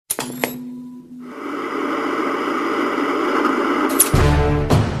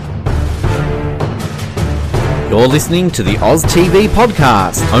You're listening to the Oz TV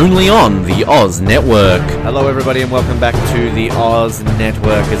podcast, only on the Oz Network. Hello everybody and welcome back to the Oz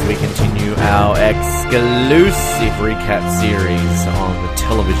Network as we continue our exclusive recap series on the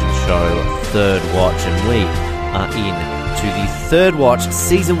television show Third Watch, and we are in to the Third Watch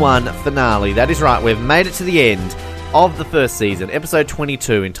Season 1 finale. That is right, we've made it to the end of the first season, episode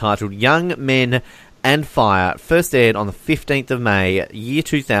 22, entitled Young Men and Fire. First aired on the 15th of May, year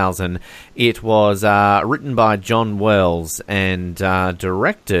 2000. It was written by John Wells and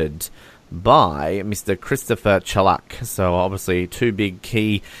directed by Mr. Christopher Chaluk. So obviously two big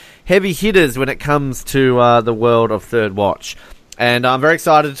key heavy hitters when it comes to the world of Third Watch. And I'm very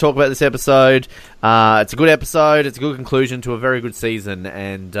excited to talk about this episode. It's a good episode. It's a good conclusion to a very good season,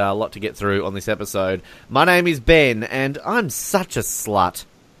 and a lot to get through on this episode. My name is Ben, and I'm such a slut.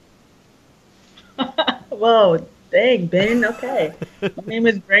 Whoa, dang, Ben. Okay. My name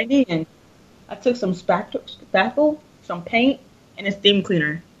is Brandy, and I took some spackle, some paint, and a steam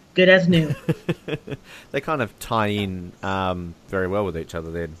cleaner. Good as new. They kind of tie in very well with each other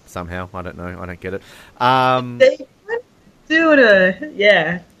then, somehow. I don't know. I don't get it. They do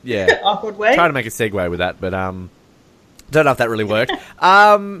it yeah. awkward way. Try to make a segue with that, but don't know if that really worked.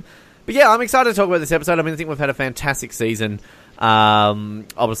 But yeah, I'm excited to talk about this episode. I mean, I think we've had a fantastic season.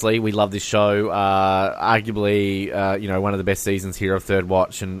 Obviously, we love this show. Arguably, one of the best seasons here of Third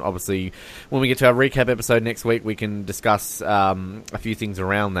Watch. And obviously, when we get to our recap episode next week, we can discuss a few things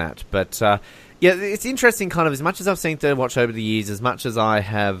around that. But yeah, it's interesting. Kind of as much as I've seen Third Watch over the years, as much as I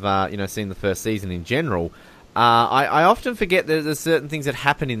have, seen the first season in general. I often forget that there's certain things that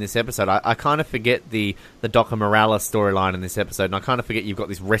happen in this episode. I kind of forget the Doc and Morales storyline in this episode, and I kind of forget you've got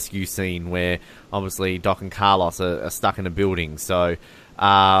this rescue scene where, obviously, Doc and Carlos are stuck in a building. So,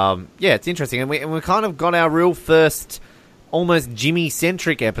 yeah, it's interesting. And we kind of got our real first, almost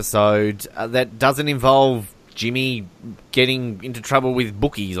Jimmy-centric episode that doesn't involve Jimmy getting into trouble with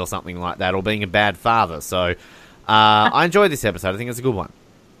bookies or something like that, or being a bad father. So, I enjoyed this episode. I think it's a good one.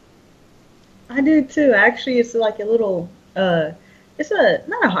 I do too. Actually, it's like a little, it's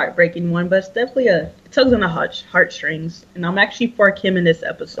not a heartbreaking one, but it's definitely it tugs on the heartstrings. And I'm actually for Kim in this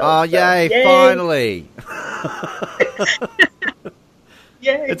episode. Oh, so, yay, finally.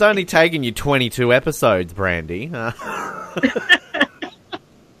 Yay. It's only taken you 22 episodes, Brandy.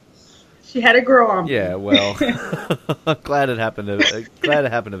 She had to grow on me. Yeah, well, I'm glad it happened. Glad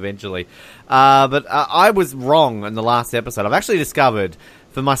it happened eventually. But I was wrong in the last episode. I've actually discovered,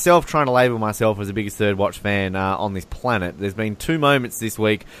 for myself, trying to label myself as the biggest Third Watch fan on this planet, there's been two moments this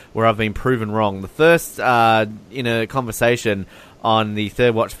week where I've been proven wrong. The first, in a conversation on the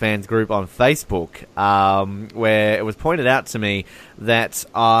Third Watch fans group on Facebook, where it was pointed out to me that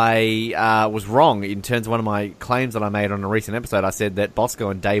I was wrong in terms of one of my claims that I made on a recent episode. I said that Bosco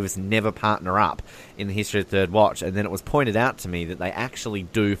and Davis never partner up in the history of Third Watch, and then it was pointed out to me that they actually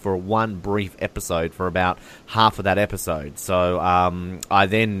do for one brief episode for about half of that episode. So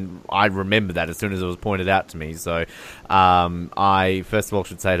I remembered that as soon as it was pointed out to me. So I first of all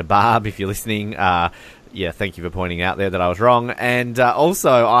should say to Barb, if you're listening, yeah, thank you for pointing out there that I was wrong. And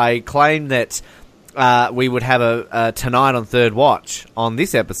also, I claimed that we would have a Tonight on Third Watch on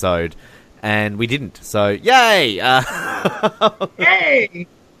this episode, and we didn't. So, yay! Yay!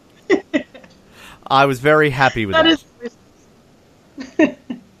 I was very happy with that.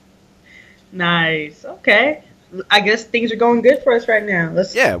 Nice. Okay. I guess things are going good for us right now.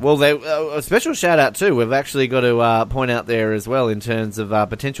 Yeah, well, a special shout-out, too. We've actually got to point out there as well in terms of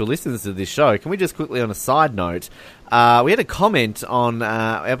potential listeners to this show. Can we just quickly, on a side note, we had a comment on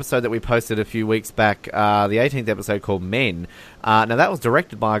an episode that we posted a few weeks back, the 18th episode called Men. Now, that was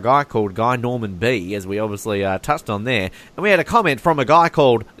directed by a guy called Guy Norman B, as we obviously touched on there. And we had a comment from a guy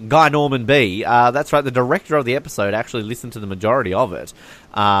called Guy Norman B. That's right, the director of the episode actually listened to the majority of it.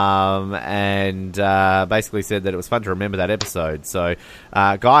 And basically said that it was fun to remember that episode. So,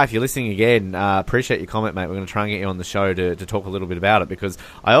 Guy, if you're listening again, appreciate your comment, mate. We're going to try and get you on the show to talk a little bit about it, because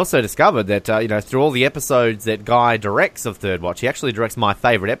I also discovered that, through all the episodes that Guy directs of Third Watch, he actually directs my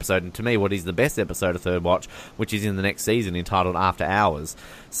favourite episode, and to me, what is the best episode of Third Watch, which is in the next season, entitled After Hours.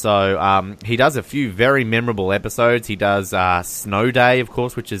 So, he does a few very memorable episodes. He does Snow Day, of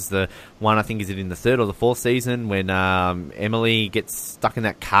course, which is the one, I think, is it in the third or the fourth season, when Emily gets stuck in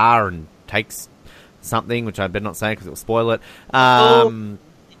that car and takes something, which I better not say because it will spoil it.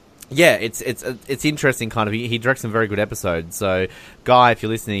 Yeah, it's interesting, kind of. He directs some very good episodes. So, Guy, if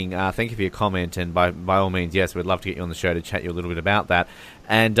you're listening, thank you for your comment, and by all means, yes, we'd love to get you on the show to chat you a little bit about that.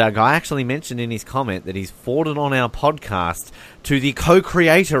 And Guy actually mentioned in his comment that he's forwarded on our podcast to the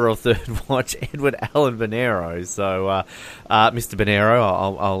co-creator of Third Watch, Edward Allen Bonero. So, Mr.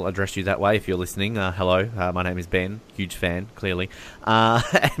 Bonero, I'll address you that way if you're listening. Hello, my name is Ben, huge fan, clearly.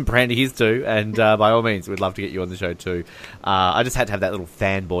 And Brandy is too, and by all means, we'd love to get you on the show too. I just had to have that little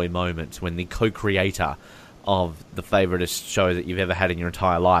fanboy moment when the co-creator of the favouriteest show that you've ever had in your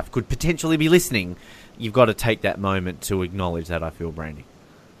entire life could potentially be listening. You've got to take that moment to acknowledge that, I feel, Brandy.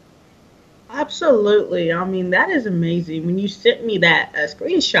 Absolutely. I mean, that is amazing. When you sent me that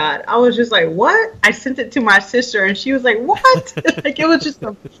screenshot, I was just like, what? I sent it to my sister, and she was like, what? Like, it was just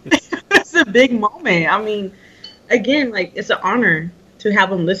it's a big moment. I mean, again, like, it's an honor to have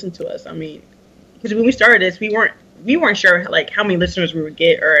them listen to us. I mean, because when we started this, we weren't sure, like, how many listeners we would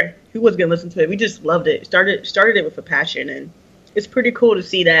get or who was going to listen to it. We just loved it. Started it with a passion, and it's pretty cool to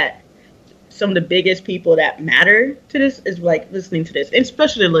see that some of the biggest people that matter to this is like listening to this, and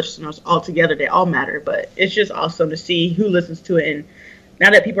especially the listeners all together. They all matter, but it's just awesome to see who listens to it, and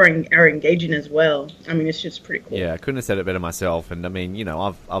now that people are engaging as well. I mean, it's just pretty cool. Yeah, I couldn't have said it better myself. And I mean, you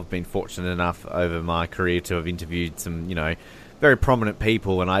know, I've been fortunate enough over my career to have interviewed some, you know, very prominent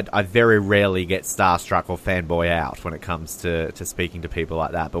people, and I very rarely get starstruck or fanboy out when it comes to speaking to people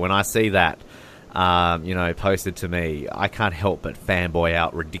like that. But when I see that, you know, posted to me, I can't help but fanboy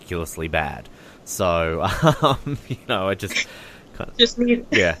out ridiculously bad. So, you know, I just need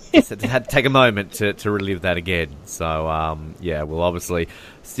just had to take a moment to relive that again. So, yeah, we'll obviously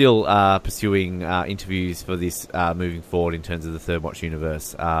still pursuing interviews for this moving forward in terms of the Third Watch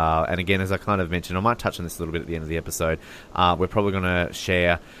universe. And again, as I kind of mentioned, I might touch on this a little bit at the end of the episode. We're probably going to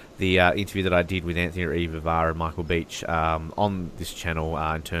share the interview that I did with Anthony Revivar and Michael Beach on this channel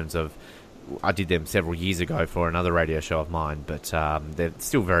in terms of, I did them several years ago for another radio show of mine, but they're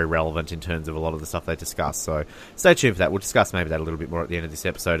still very relevant in terms of a lot of the stuff they discuss. So stay tuned for that. We'll discuss maybe that a little bit more at the end of this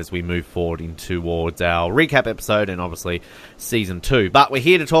episode as we move forward towards our recap episode and obviously Season 2. But we're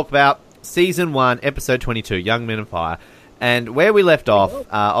here to talk about Season 1, Episode 22, Young Men of Fire. And where we left off,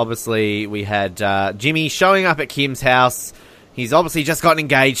 obviously we had Jimmy showing up at Kim's house. He's obviously just gotten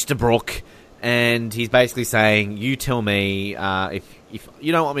engaged to Brooke, and he's basically saying, you tell me if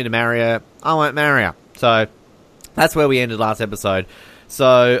you don't want me to marry her, I won't marry her. So that's where we ended last episode.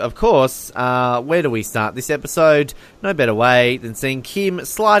 So, of course, where do we start this episode? No better way than seeing Kim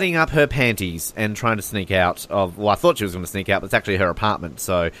sliding up her panties and trying to sneak out of... Well, I thought she was going to sneak out, but it's actually her apartment.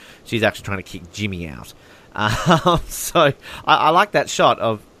 So she's actually trying to kick Jimmy out. So I like that shot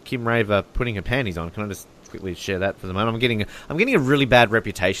of Kim Raver putting her panties on. Can I just quickly share that for the moment? I'm getting a really bad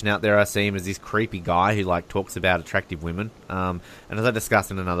reputation out there. I see him as this creepy guy who like talks about attractive women. And as I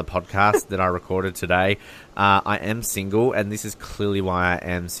discussed in another podcast that I recorded today, I am single, and this is clearly why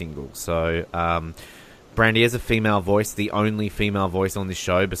I am single. So Brandy has a female voice, the only female voice on this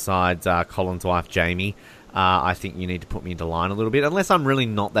show besides Colin's wife Jamie. I think you need to put me into line a little bit, unless I'm really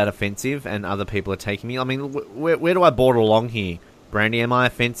not that offensive and other people are taking me. I mean, where do I border along here? Brandy, am I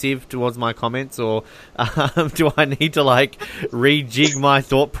offensive towards my comments, or do I need to, like, rejig my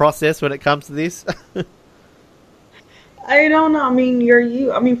thought process when it comes to this? I don't know. I mean, you're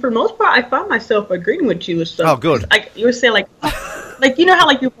you. I mean, for the most part, I find myself agreeing with you with stuff. Oh, good. Like, you were saying, like, you know how,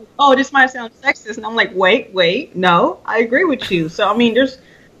 like, you're like, oh, this might sound sexist, and I'm like, wait, no, I agree with you. So, I mean,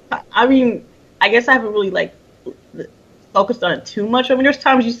 I guess I haven't really, like, focused on it too much. I mean, there's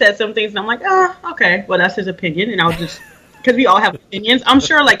times you said some things, and I'm like, okay, well, that's his opinion, and I'll just... Because we all have opinions. I'm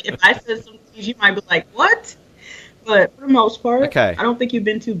sure, like, if I said some things, you might be like, what? But for the most part, okay. I don't think you've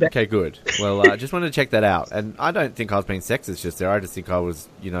been too bad. Okay, good. Well, I just wanted to check that out. And I don't think I was being sexist just there. I just think I was,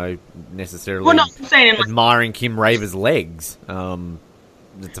 you know, necessarily I'm saying, like, admiring Kim Raver's legs.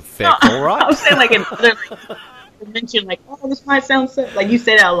 It's a fair call, right? I was saying, like, in other, like, mention, like, oh, this might sound sexist. Like, you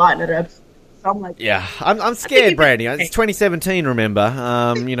say that a lot in other episodes. So I'm like, yeah, I'm scared, Brandy. It's 2017,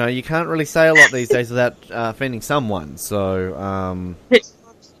 remember? You know, you can't really say a lot these days without offending someone. So,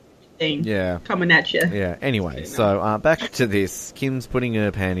 yeah, coming at you. Yeah. Anyway, so back to this. Kim's putting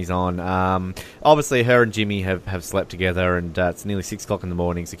her panties on. Obviously, her and Jimmy have slept together, and it's nearly 6 o'clock in the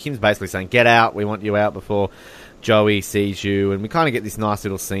morning. So Kim's basically saying, "Get out. We want you out before Joey sees you." And we kind of get this nice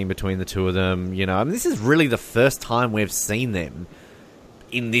little scene between the two of them. You know, I mean, this is really the first time we've seen them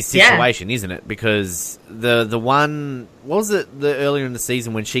in this situation, isn't it? Because the one, was it the earlier in the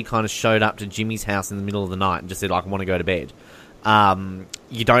season when she kind of showed up to Jimmy's house in the middle of the night and just said, like, I want to go to bed.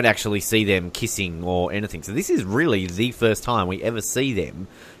 You don't actually see them kissing or anything. So this is really the first time we ever see them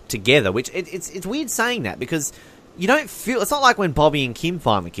together, which it's weird saying that because you don't feel, it's not like when Bobby and Kim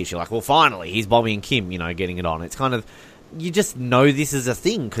finally kiss, you're like, well, finally, here's Bobby and Kim, you know, getting it on. It's kind of, you just know this is a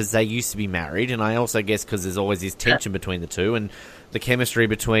thing because they used to be married, and I also guess because there's always this tension between the two, and the chemistry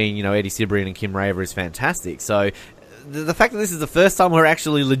between, you know, Eddie Cibrian and Kim Raver is fantastic. So the fact that this is the first time we're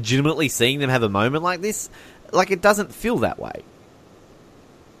actually legitimately seeing them have a moment like this, like, it doesn't feel that way.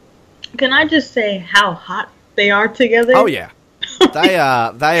 Can I just say how hot they are together? Oh yeah, they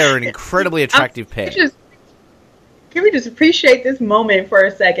are an incredibly attractive pair. Can we just appreciate this moment for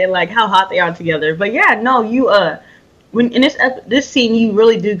a second, like how hot they are together? But yeah, no, you when in this scene, you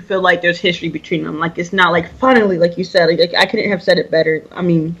really do feel like there's history between them. Like, it's not like finally, like you said. Like, I couldn't have said it better. I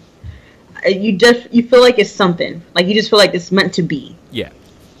mean, you feel like it's something. Like, you just feel like it's meant to be. Yeah,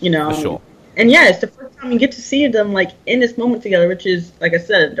 you know, for sure. And yeah, it's the first time you get to see them like in this moment together, which is, like I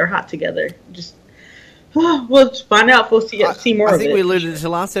said, they're hot together. Just we'll just find out. We'll see more of it. I think we alluded to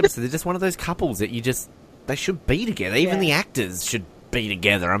last episode. They're just one of those couples that they should be together. Even the actors should be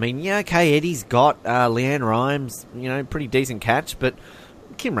together. I mean, yeah, okay, Eddie's got Leanne Rimes, you know, pretty decent catch, but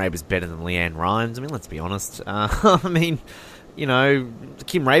Kim Raver's better than Leanne Rimes. I mean, let's be honest. I mean, you know,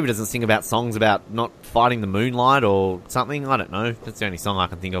 Kim Raver doesn't sing about songs about not fighting the moonlight or something. I don't know. That's the only song I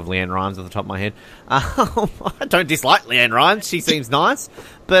can think of Leanne Rimes off the top of my head. I don't dislike Leanne Rimes. She seems nice.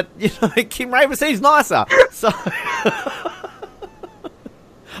 But, you know, Kim Raver seems nicer. So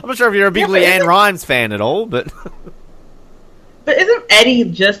I'm not sure if you're a big Leanne Rimes fan at all, but But isn't Eddie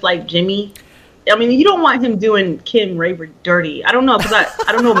just like Jimmy? I mean, you don't want him doing Kim Raver dirty. I don't know, because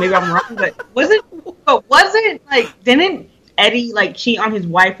I don't know, maybe I'm wrong, but wasn't like, didn't Eddie like cheat on his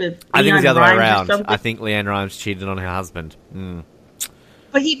wife with Leanne I think it was the other way around. Something? I think Leanne Rimes cheated on her husband.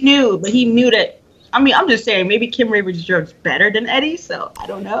 But he knew that. I mean, I'm just saying, maybe Kim Raver deserves better than Eddie, so I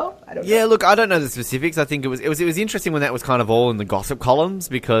don't know. Yeah, look, I don't know the specifics. I think it was interesting when that was kind of all in the gossip columns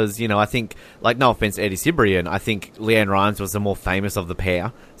because, you know, I think, like, no offense to Eddie Cibrian, I think Leanne Rimes was the more famous of the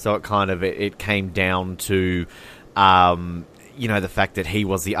pair, so it kind of it came down to, you know, the fact that he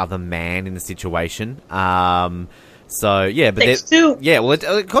was the other man in the situation. So yeah, but yeah, well,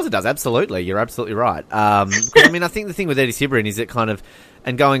 of course it does. Absolutely, you're absolutely right. I mean, I think the thing with Eddie Cibrian is it kind of.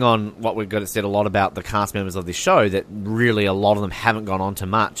 And going on what we've got said a lot about the cast members of this show, that really a lot of them haven't gone on to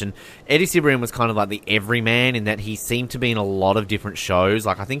much. And Eddie Cibrian was kind of like the everyman in that he seemed to be in a lot of different shows.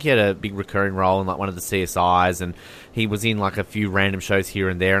 Like, I think he had a big recurring role in like one of the CSIs, and he was in like a few random shows here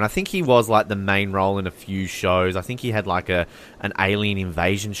and there. And I think he was like the main role in a few shows. I think he had like an alien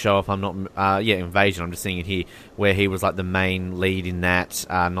invasion show, if I'm not... Invasion, I'm just seeing it here, where he was like the main lead in that,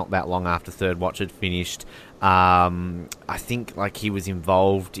 not that long after Third Watch had finished. I think like he was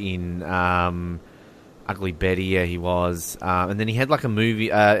involved in Ugly Betty. Yeah, he was. And then he had like a movie.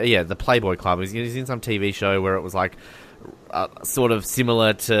 The Playboy Club. He was in some TV show where it was like sort of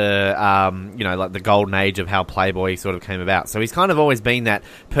similar to you know, like the golden age of how Playboy sort of came about. So he's kind of always been that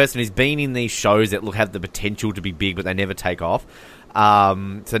person who's been in these shows that have the potential to be big, but they never take off.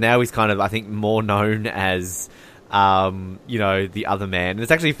 So now he's kind of, I think, more known as. You know, the other man. And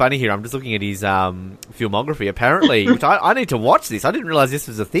it's actually funny here, I'm just looking at his filmography, apparently, which I need to watch this. I didn't realise this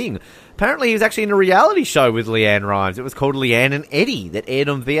was a thing. Apparently he was actually in a reality show with Leanne Rimes. It was called Leanne and Eddie, that aired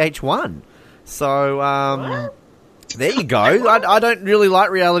on VH1. So, there you go. I don't really like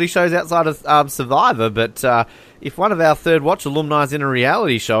reality shows outside of Survivor, but if one of our Third Watch alumni is in a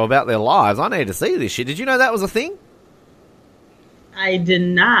reality show about their lives, I need to see this shit. Did you know that was a thing? I did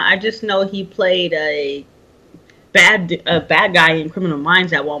not. I just know he played a bad guy in Criminal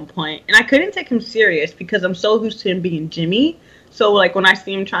Minds at one point, and I couldn't take him serious because I'm so used to him being Jimmy. So like when I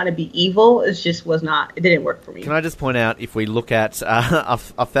see him trying to be evil, it didn't work for me. Can I just point out, if we look at I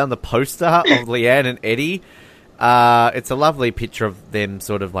found the poster of Leanne and Eddie. It's a lovely picture of them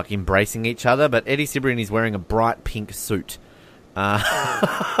sort of like embracing each other, but Eddie Cibrian is wearing a bright pink suit. And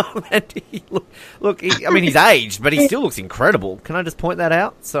I mean, he's aged, but he still looks incredible. Can I just point that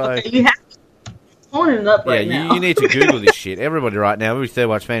out? So okay, you have pulling it up right now. You need to Google this shit. Everybody right now, every Third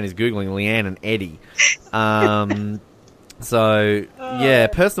Watch fan is Googling Leanne and Eddie.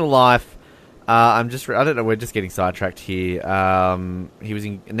 Personal life. I don't know, we're just getting sidetracked here. He was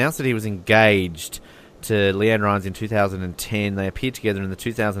announced that he was engaged to Leanne Rimes in 2010. They appeared together in the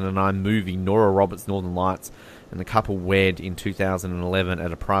 2009 movie Nora Roberts' Northern Lights, and the couple wed in 2011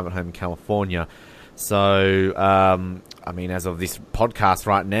 at a private home in California. So, I mean, as of this podcast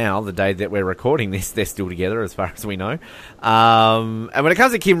right now, the day that we're recording this, they're still together as far as we know. And when it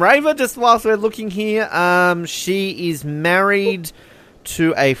comes to Kim Raver, just whilst we're looking here, she is married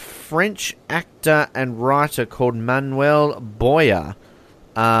to a French actor and writer called Manuel Boyer.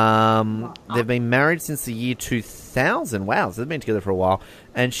 They've been married since the year 2000. Wow, so they've been together for a while.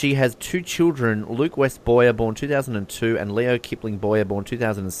 And she has two children, Luke West Boyer, born 2002, and Leo Kipling Boyer, born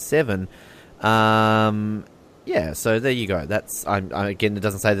 2007. Yeah, so there you go. That's again, it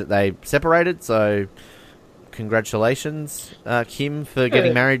doesn't say that they separated, so congratulations, Kim, for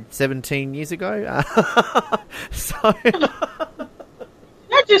getting married 17 years ago. So I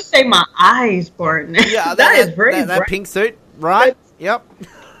just say my eyes burn. yeah, that is very bright. that pink suit, right? Yep.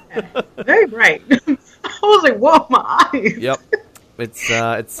 Very bright. I was like, whoa, my eyes. Yep.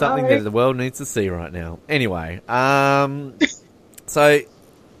 It's something that the world needs to see right now. Anyway, so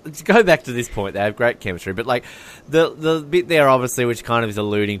to go back to this point, they have great chemistry, but like the bit there, obviously, which kind of is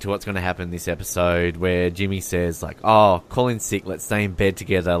alluding to what's going to happen in this episode, where Jimmy says like, "Oh, call in sick, let's stay in bed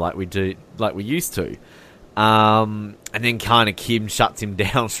together like we used to," and then kind of Kim shuts him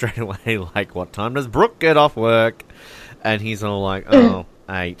down straight away, like, "What time does Brooke get off work?" And he's all like, "Oh,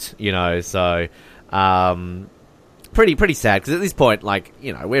 8," you know, so. Pretty sad, because at this point, like,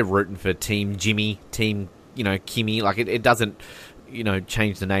 you know, we're rooting for Team Jimmy, Team, you know, Kimmy. Like, it doesn't, you know,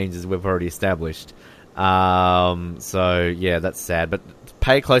 change the names as we've already established. So, yeah, that's sad. But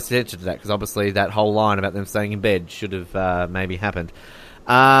pay close attention to that, because obviously that whole line about them staying in bed should have maybe happened.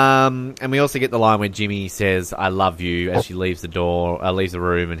 And we also get the line where Jimmy says, "I love you," as she leaves the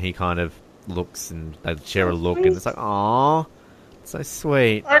room, and he kind of looks, and they share a look, and it's like, "Aw, so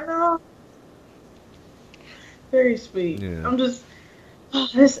sweet." I know. Very sweet. Yeah. I'm just...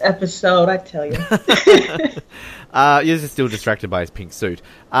 this episode, I tell you. You're just still distracted by his pink suit.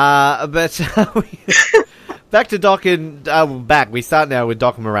 But back to Doc and... we start now with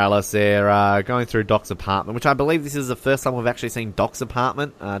Doc and Morales. They're going through Doc's apartment, which I believe this is the first time we've actually seen Doc's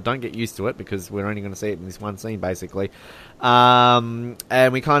apartment. Don't get used to it, because we're only going to see it in this one scene, basically. And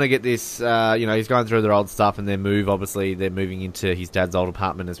we kind of get this... you know, he's going through their old stuff, and obviously, they're moving into his dad's old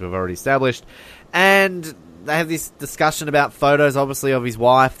apartment, as we've already established. And... they have this discussion about photos, obviously, of his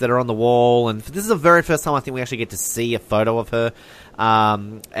wife that are on the wall, and this is the very first time I think we actually get to see a photo of her.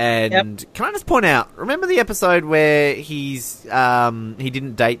 Can I just point out? Remember the episode where he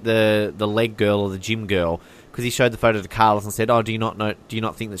didn't date the leg girl or the gym girl because he showed the photo to Carlos and said, "Oh, do you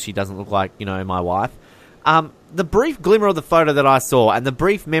not think that she doesn't look like, you know, my wife?" The brief glimmer of the photo that I saw and the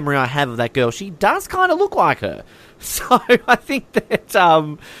brief memory I have of that girl, she does kind of look like her. So I think that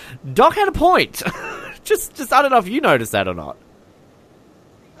Doc had a point. Just I don't know if you noticed that or not.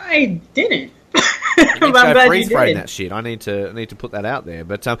 I didn't. I'm glad freeze frame that shit. I need to put that out there.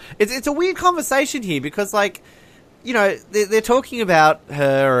 But it's a weird conversation here, because, like, you know, they're talking about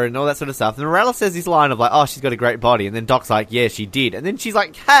her and all that sort of stuff. And Morales says this line of like, "Oh, she's got a great body," and then Doc's like, "Yeah, she did." And then she's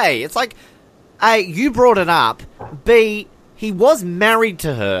like, "Hey," it's like, A, you brought it up. B, he was married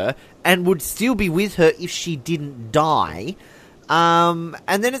to her and would still be with her if she didn't die. And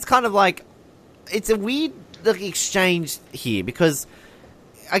then it's kind of like, it's a weird exchange here, because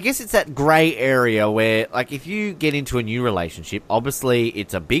I guess it's that grey area where, like, if you get into a new relationship, obviously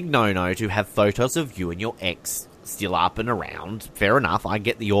it's a big no-no to have photos of you and your ex still up and around. Fair enough. I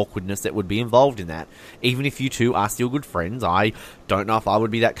get the awkwardness that would be involved in that. Even if you two are still good friends, I don't know if I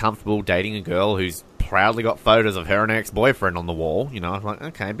would be that comfortable dating a girl who's proudly got photos of her and her ex-boyfriend on the wall. You know, I'm like,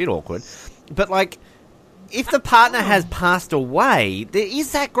 okay, a bit awkward. But, like, if the partner has passed away, there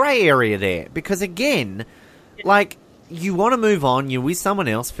is that grey area there. Because, again, like, you want to move on, you're with someone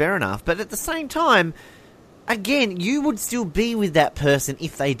else, fair enough. But at the same time, again, you would still be with that person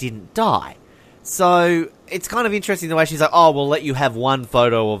if they didn't die. So it's kind of interesting the way she's like, "Oh, we'll let you have one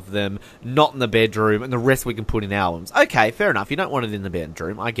photo of them, not in the bedroom, and the rest we can put in albums." Okay, fair enough. You don't want it in the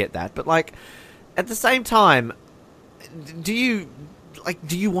bedroom. I get that. But, like, at the same time, do you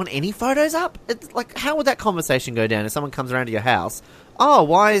want any photos up? It's like, how would that conversation go down if someone comes around to your house? "Oh,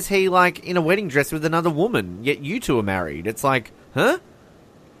 why is he, like, in a wedding dress with another woman, yet you two are married?" It's like, huh?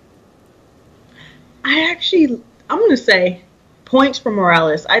 I'm going to say, points for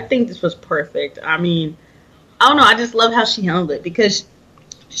Morales. I think this was perfect. I mean, I don't know. I just love how she handled it, because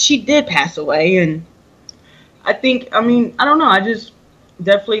she did pass away. And I don't know. I just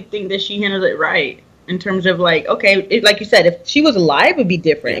definitely think that she handled it right. In terms of, like, okay, like you said, if she was alive, it would be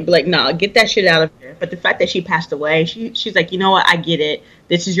different. It'd be like, "Nah, get that shit out of here." But the fact that she passed away, she's like, "You know what? I get it.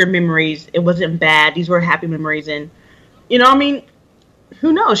 This is your memories. It wasn't bad. These were happy memories." And, you know, I mean,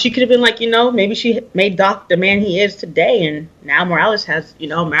 who knows? She could have been like, you know, maybe she made Doc the man he is today. And now Morales has, you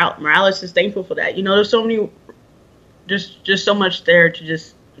know, Morales is thankful for that. You know, there's so many, just so much there to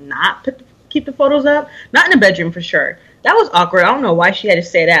just not keep the photos up. Not in the bedroom, for sure. That was awkward. I don't know why she had to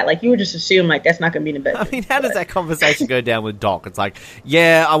say that. Like, you would just assume, like, that's not going to be in the bedroom. I mean, how does that conversation go down with Doc? It's like,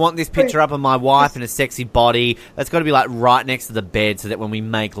 "Yeah, I want this picture up of my wife in a sexy body. That's got to be, like, right next to the bed so that when we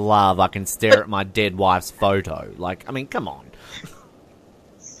make love, I can stare at my dead wife's photo." Like, I mean, come on.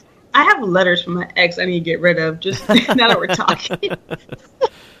 I have letters from my ex I need to get rid of, just now that we're talking.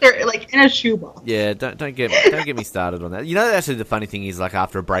 They're like in a shoebox. Yeah, don't get me started on that. You know, actually, the funny thing is, like,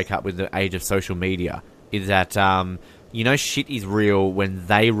 after a breakup with the age of social media, is that you know, shit is real when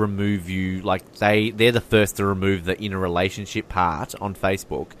they remove you. Like, they're the first to remove the in a relationship part on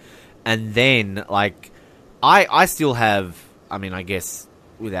Facebook, and then like I still have. I mean, I guess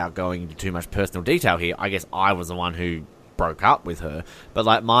without going into too much personal detail here, I guess I was the one who broke up with her, but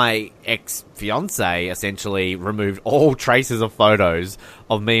like my ex-fiance essentially removed all traces of photos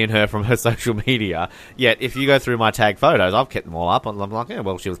of me and her from her social media. Yet if you go through my tag photos, I've kept them all up. I'm like, yeah,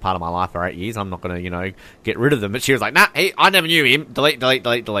 well, she was part of my life for 8 years. I'm not going to, you know, get rid of them. But she was like, nah, hey, I never knew him. Delete.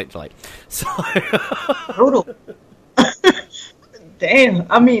 So Total.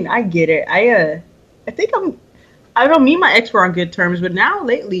 Damn. I mean, I get it. I think I don't me and my ex were on good terms, but now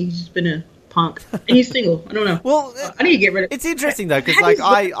lately he's just been a punk, and he's single. I don't know. Well, I need to get rid of. It's interesting though, because like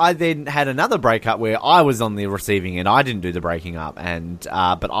I then had another breakup where I was on the receiving end. I didn't do the breaking up, and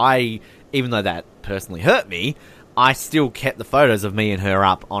but I, even though that personally hurt me, I still kept the photos of me and her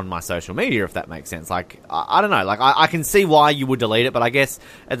up on my social media, if that makes sense. Like, I don't know, like I can see why you would delete it, but I guess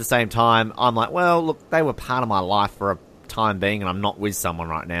at the same time, I'm like, well, look, they were part of my life for a time being, and I'm not with someone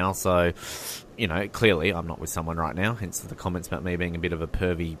right now, so, you know, clearly I'm not with someone right now, hence the comments about me being a bit of a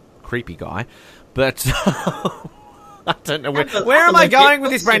pervy, creepy guy. But I don't know where am I going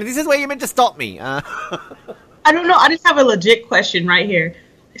with this, Brandy? This is where you're meant to stop me. I don't know. I just have a legit question right here.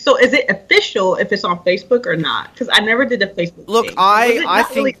 So is it official if it's on Facebook or not? Because I never did the Facebook Look, thing. I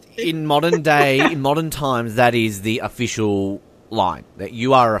think in modern times, that is the official line. That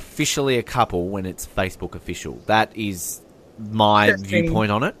you are officially a couple when it's Facebook official. That is my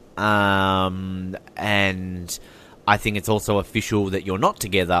viewpoint on it. And I think it's also official that you're not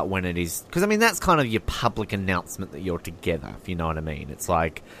together when it is... Because, I mean, that's kind of your public announcement that you're together, if you know what I mean. It's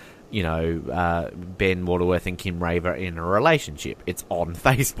like, you know, Ben Waterworth and Kim Raver in a relationship. It's on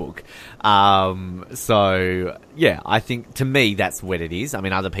Facebook. So, yeah, I think, to me, that's what it is. I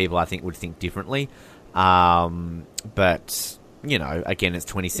mean, other people, I think, would think differently. But, you know, again, it's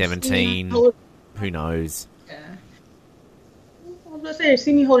 2017. Who knows? Yeah. I was going to say,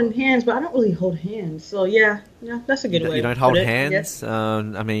 see me holding hands, but I don't really hold hands. So, yeah, that's a good way. You don't hold hands?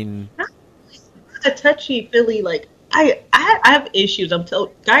 I mean... Not a touchy-feely, like... I have issues.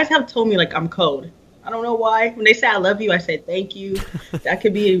 Guys have told me, like, I'm cold. I don't know why. When they say I love you, I say thank you. That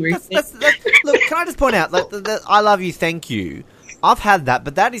could be a reason. Look, can I just point out, like, I love you, thank you. I've had that,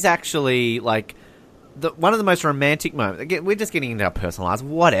 but that is actually, like... one of the most romantic moments. Again, we're just getting into our personal lives.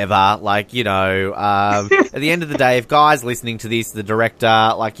 Whatever. Like, you know, at the end of the day, if guys listening to this, the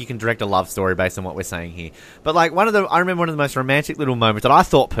director, like, you can direct a love story based on what we're saying here. But, like, I remember one of the most romantic little moments that I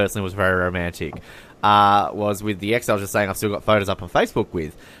thought personally was very romantic, was with the ex I was just saying I've still got photos up on Facebook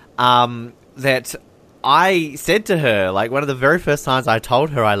with, that I said to her, like, one of the very first times I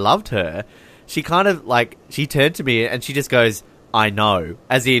told her I loved her, she kind of, like, she turned to me and she just goes, I know,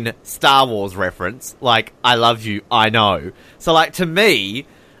 as in Star Wars reference, like, I love you, I know. So, like, to me,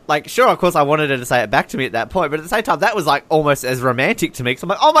 like, sure, of course I wanted her to say it back to me at that point, but at the same time, that was, like, almost as romantic to me, because I'm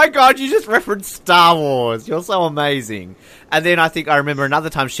like, oh my god, you just referenced Star Wars, you're so amazing. And then I remember another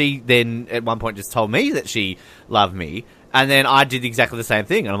time she then, at one point, just told me that she loved me, and then I did exactly the same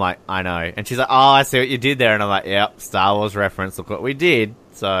thing, and I'm like, I know. And she's like, oh, I see what you did there, and I'm like, yep, Star Wars reference, look what we did.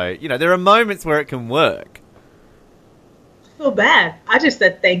 So, you know, there are moments where it can work. So bad. I just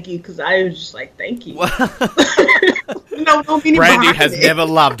said thank you because I was just like, thank you. No meaning Brandy has it. never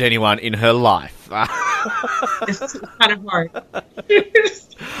loved anyone in her life. It's kind of hard.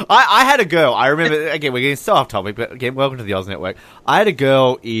 I had a girl, I remember, again, we're getting so off topic, but again, welcome to the Oz Network. I had a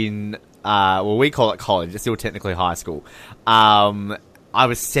girl in, well, we call it college, it's still technically high school. I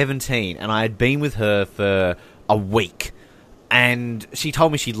was 17, and I had been with her for a week, and she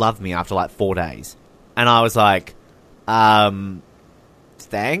told me she loved me after like 4 days. And I was like...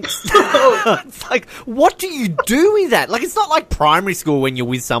 thanks. It's like, what do you do with that? Like, it's not like primary school when you're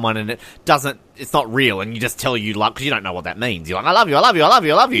with someone and it's not real and you just tell you love because you don't know what that means. You're like, I love you, I love you, I love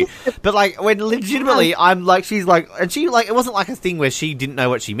you, I love you. But like, when legitimately I'm like, she's like, and she like, it wasn't like a thing where she didn't know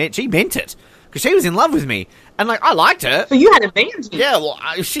what she meant. She meant it because she was in love with me and like, I liked her. So you had a Vanjie. Yeah, well,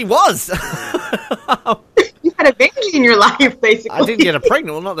 she was. You had a Vanjie in your life, basically. I didn't get her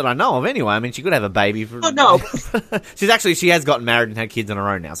pregnant. Well, not that I know of anyway. I mean, she could have a baby. Oh, no. She has gotten married and had kids on her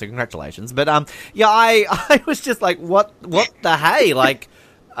own now, so congratulations. But, yeah, I was just like, what the hey? Like,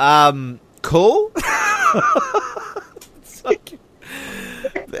 cool? It's like,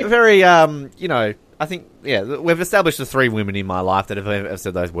 very, you know, I think, yeah, we've established the 3 women in my life that have ever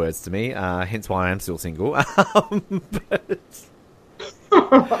said those words to me, hence why I am still single. But...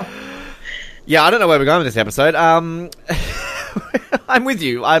 Yeah, I don't know where we're going with this episode. I'm with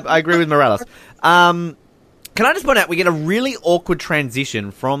you. I agree with Morales. Can I just point out, we get a really awkward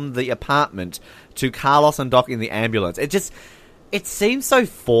transition from the apartment to Carlos and Doc in the ambulance. It seems so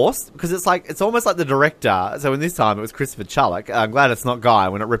forced, because it's almost like the director. So in this time, it was Christopher Chullock. I'm glad it's not Guy.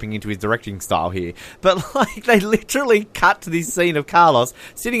 We're not ripping into his directing style here. But, like, they literally cut to this scene of Carlos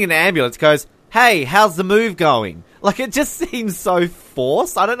sitting in an ambulance, goes, hey, how's the move going? Like, it just seems so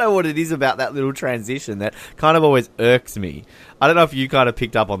forced. I don't know what it is about that little transition that kind of always irks me. I don't know if you kind of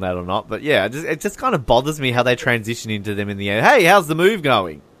picked up on that or not, but yeah, it just kind of bothers me how they transition into them in the end. Hey, how's the move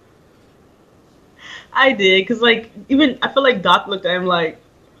going? I did, because, like, even, I feel like Doc looked at him like,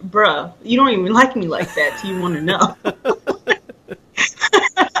 bruh, you don't even like me like that, so you want to know.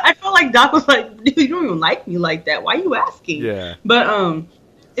 I feel like Doc was like, dude, you don't even like me like that. Why are you asking? Yeah. But,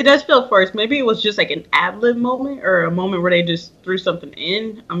 it does feel forced. Maybe it was just like an ad-lib moment, or a moment where they just threw something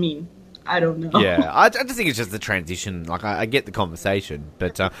in. I mean, I don't know. Yeah, I just think it's just the transition. Like, I get the conversation,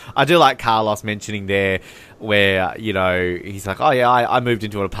 but I do like Carlos mentioning there where, you know, he's like, oh yeah, I moved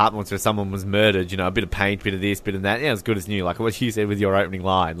into an apartment once where someone was murdered, you know, a bit of paint, bit of this, bit of that. Yeah, as good as new, like what you said with your opening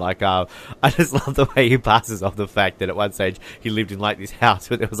line. Like, I just love the way he passes off the fact that at one stage he lived in, like, this house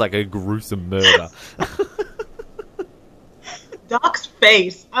where there was, like, a gruesome murder. Doc's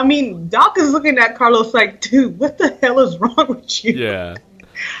face. I mean, Doc is looking at Carlos like, dude, what the hell is wrong with you? Yeah.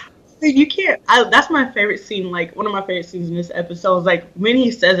 You can't. That's my favorite scene. Like, one of my favorite scenes in this episode is like when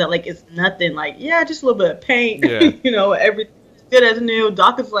he says that, like, it's nothing. Like, yeah, just a little bit of paint. Yeah. You know, everything's good as new.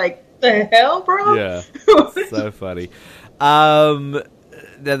 Doc is like, the hell, bro? Yeah. So funny.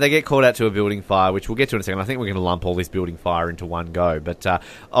 They get called out to a building fire, which we'll get to in a second. I think we're going to lump all this building fire into one go. But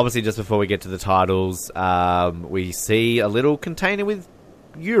obviously, just before we get to the titles, we see a little container with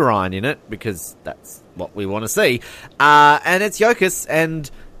urine in it, because that's what we want to see. And it's Yokis, and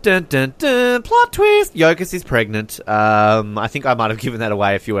dun dun dun, plot twist, Yokis is pregnant. I think I might have given that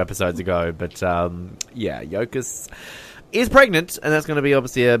away a few episodes ago, but yeah, Yokis is pregnant, and that's going to be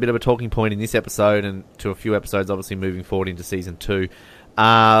obviously a bit of a talking point in this episode, and to a few episodes obviously moving forward into season 2.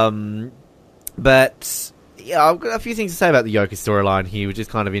 But yeah, I've got a few things to say about the Yokis storyline here, which is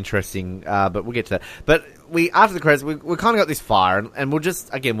kind of interesting, but we'll get to that. But after the credits, we kind of got this fire, and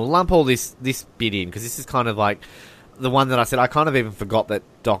we'll lump all this bit in, because this is kind of like the one that I said I kind of even forgot that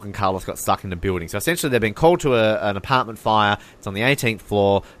Doc and Carlos got stuck in the building. So essentially they've been called to an apartment fire. It's on the 18th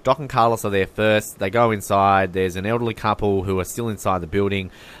floor. Doc and Carlos are there first. They go inside. There's an elderly couple who are still inside the building.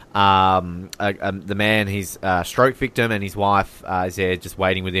 The man, he's a stroke victim, and his wife is there just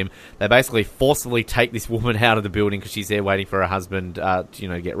waiting with him. They basically forcibly take this woman out of the building because she's there waiting for her husband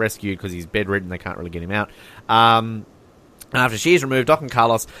to get rescued, because he's bedridden. They can't really get him out. After she is removed, Doc and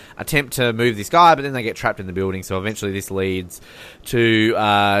Carlos attempt to move this guy, but then they get trapped in the building. So eventually this leads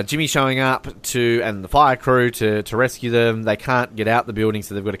to Jimmy showing up and the fire crew to rescue them. They can't get out the building,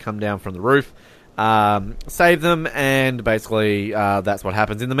 so they've got to come down from the roof, save them, and basically that's what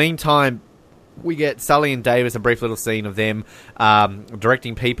happens. In the meantime, we get Sully and Davis, a brief little scene of them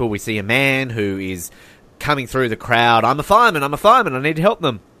directing people. We see a man who is coming through the crowd. I'm a fireman, I need to help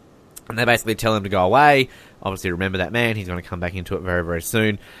them. And they basically tell him to go away. Obviously, remember that man. He's going to come back into it very, very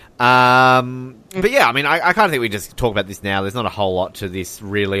soon. But yeah, I mean, I kind of think we just talk about this now. There's not a whole lot to this,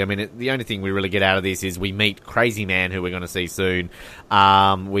 really. I mean, the only thing we really get out of this is we meet Crazy Man, who we're going to see soon.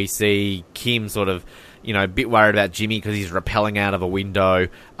 We see Kim sort of, a bit worried about Jimmy because he's rappelling out of a window.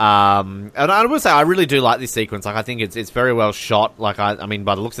 And I will say, I really do like this sequence. Like, I think it's very well shot. Like, I mean,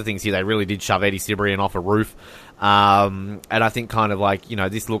 by the looks of things here, they really did shove Eddie Cibrian off a roof. And I think kind of like,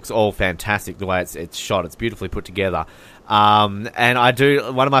 this looks all fantastic the way it's shot. It's beautifully put together. And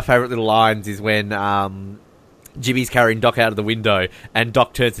one of my favourite little lines is when Jimmy's carrying Doc out of the window, and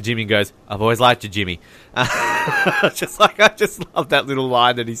Doc turns to Jimmy and goes, "I've always liked you, Jimmy." I just love that little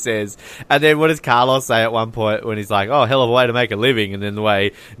line that he says. And then what does Carlos say at one point when he's like, "Oh, hell of a way to make a living," and then the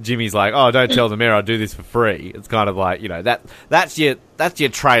way Jimmy's like, "Oh, don't tell the mayor I do this for free." It's kind of like, that's your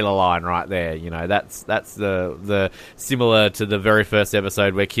trailer line right there. That's the similar to the very first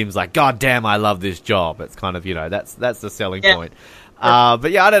episode where Kim's like, "God damn, I love this job." It's kind of, that's the selling point.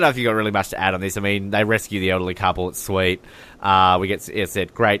 But yeah, I don't know if you got really much to add on this. I mean, they rescue the elderly couple. It's sweet. We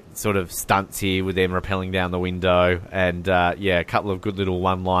get great sort of stunts here with them rappelling down the window, and a couple of good little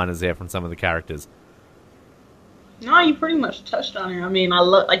one-liners there from some of the characters. No, you pretty much touched on it. I mean,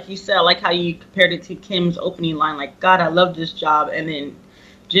 like you said, I like how you compared it to Kim's opening line, like, "God, I love this job," and then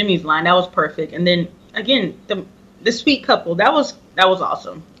Jimmy's line, that was perfect. And then again, the sweet couple, that was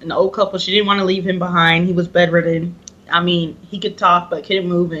awesome. And the old couple, she didn't want to leave him behind. He was bedridden. I mean, he could talk but couldn't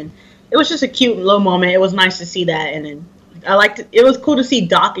move, and it was just a cute little moment. It was nice to see that, and then I liked it. It was cool to see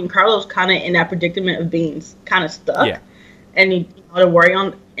Doc and Carlos kind of in that predicament of being kind of stuck. Yeah. any to worry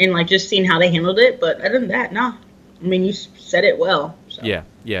on, and like just seeing how they handled it. But other than that, no. I mean, you said it well. So. Yeah,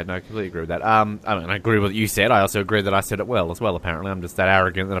 no, I completely agree with that. I mean, I agree with what you said. I also agree that I said it well as well, apparently. I'm just that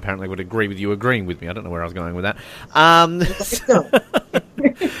arrogant that apparently would agree with you agreeing with me. I don't know where I was going with that.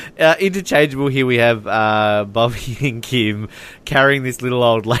 Interchangeable, here we have Bobby and Kim carrying this little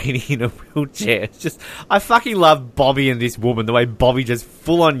old lady in a wheelchair. It's just, I fucking love Bobby and this woman, the way Bobby just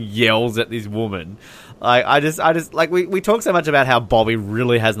full-on yells at this woman. Like, I just, like, we talk so much about how Bobby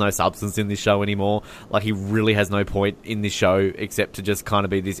really has no substance in this show anymore. Like, he really has no point in this show except to just kind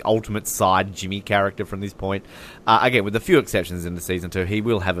of be this ultimate side Jimmy character from this point. Again, with a few exceptions in the season 2, he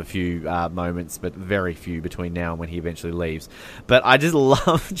will have a few moments, but very few between now and when he eventually leaves. But I just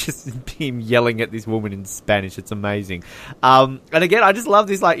love just him yelling at this woman in Spanish. It's amazing. And again, I just love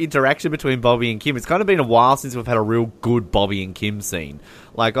this, like, interaction between Bobby and Kim. It's kind of been a while since we've had a real good Bobby and Kim scene.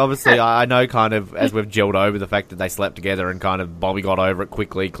 Like, obviously, I know kind of, as we've gelled over the fact that they slept together and kind of Bobby got over it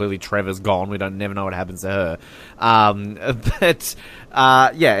quickly. Clearly, Trevor's gone. We don't never know what happens to her.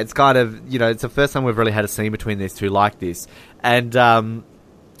 Yeah, it's kind of, you know, it's the first time we've really had a scene between these two like this. And,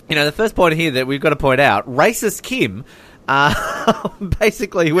 you know, the first point here that we've got to point out, racist Kim,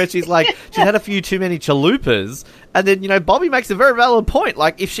 basically, where she's like, she's had a few too many chalupas, and then, you know, Bobby makes a very valid point.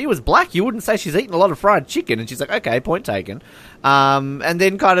 Like, if she was black, you wouldn't say she's eaten a lot of fried chicken, and she's like, okay, point taken. And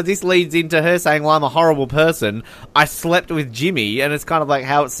then kind of this leads into her saying, well, I'm a horrible person, I slept with Jimmy, and it's kind of like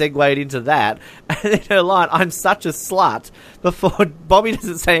how it segued into that. And then her line, I'm such a slut, before Bobby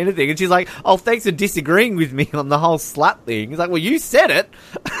doesn't say anything, and she's like, oh, thanks for disagreeing with me on the whole slut thing. He's like, well, you said it.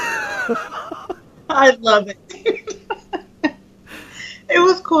 I love it. It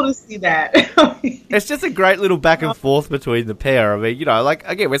was cool to see that. It's just a great little back and forth between the pair. I mean, you know, like,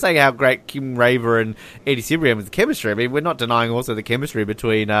 again, we're saying how great Kim Raver and Eddie Cibrian was the chemistry. I mean, we're not denying also the chemistry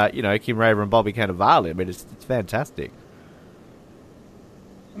between, you know, Kim Raver and Bobby Cannavale. I mean, it's fantastic.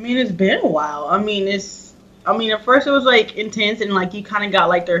 I mean, it's been a while. I mean, at first it was, like, intense, and, like, you kind of got,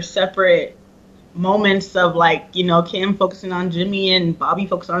 like, their separate moments of, like, you know, Kim focusing on Jimmy and Bobby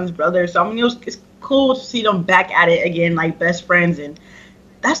focusing on his brother. So, I mean, it's cool to see them back at it again, like, best friends, and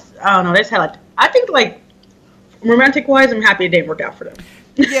I don't know, that's how, like, I think, like, romantic wise, I'm happy it didn't work out for them.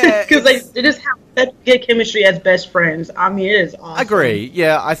 Yeah. Because they just have such good chemistry as best friends. I mean, it is awesome. I agree.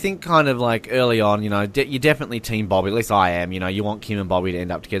 Yeah, I think kind of like early on, you know, you're definitely team Bobby, at least I am, you know, you want Kim and Bobby to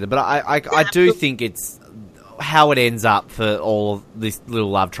end up together. But I do think it's how it ends up for all of this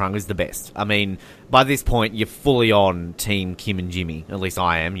little love triangle is the best. I mean, by this point, you're fully on team Kim and Jimmy. At least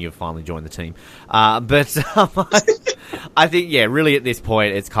I am. You've finally joined the team. But I think, yeah, really at this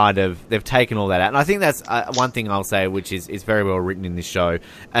point, it's kind of, they've taken all that out. And I think that's one thing I'll say, which is very well written in this show.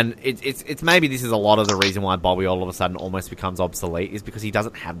 And it's maybe this is a lot of the reason why Bobby all of a sudden almost becomes obsolete, is because he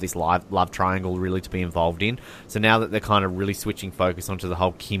doesn't have this love triangle really to be involved in. So now that they're kind of really switching focus onto the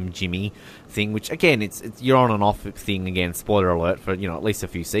whole Kim-Jimmy thing, which again, it's you're on and off thing again, spoiler alert, for, you know, at least a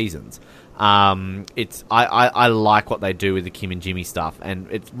few seasons. I like what they do with the Kim and Jimmy stuff, and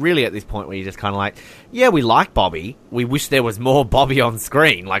it's really at this point where you're just kind of like, yeah, we like Bobby, we wish there was more Bobby on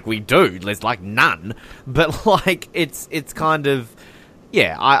screen, like we do, there's like none, but like it's kind of,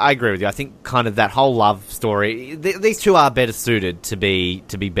 yeah, I agree with you. I think kind of that whole love story, these two are better suited to be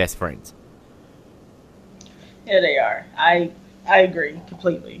best friends. Yeah, they are. I agree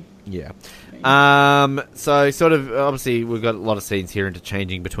completely. Yeah. So sort of, obviously we've got a lot of scenes here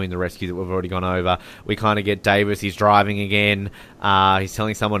interchanging between the rescue that we've already gone over. We kind of get Davis, he's driving again, he's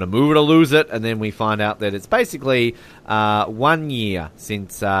telling someone to move it or lose it, and then we find out that it's basically 1 year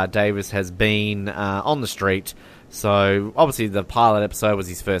since Davis has been on the street. So obviously the pilot episode was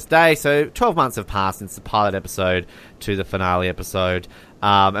his first day, so 12 months have passed since the pilot episode to the finale episode.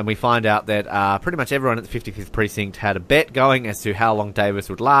 And we find out that pretty much everyone at the 55th Precinct had a bet going as to how long Davis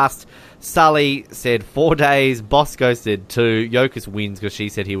would last. Sully said 4 days, Bosco said 2, Yokas wins because she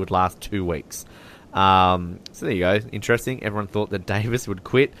said he would last 2 weeks. So there you go, interesting. Everyone thought that Davis would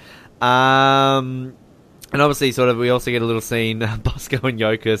quit. And obviously, sort of, we also get a little scene, Bosco and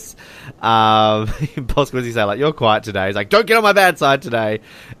Yokas. Bosco, as he say, like, you're quiet today. He's like, don't get on my bad side today.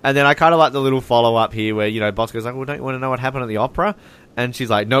 And then I kind of like the little follow-up here where, you know, Bosco's like, well, don't you want to know what happened at the opera? And she's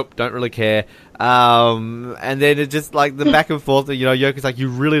like, nope, don't really care. And then it's just like the back and forth, you know, Yoko's like, you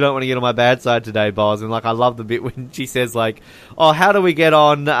really don't want to get on my bad side today, Boz. And like, I love the bit when she says like, oh, how do we get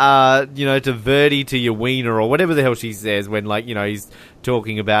on, you know, to Verdi to your wiener or whatever the hell she says when like, you know, he's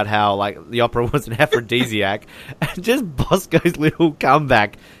talking about how like the opera was an aphrodisiac. And just Bosco's little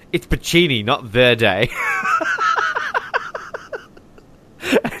comeback, it's Puccini, not Verdi.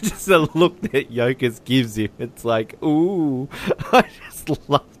 Just the look that Yokas gives him, it's like, ooh, I just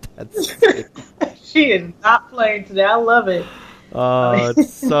love that scene. She is not playing today. I love it. Oh,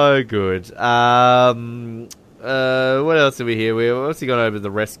 it's so good. What else are we here? We've obviously gone over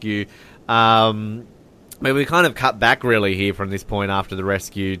the rescue. We kind of cut back really here from this point after the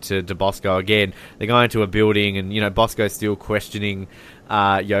rescue to Bosco again. They're going to a building and, Bosco's still questioning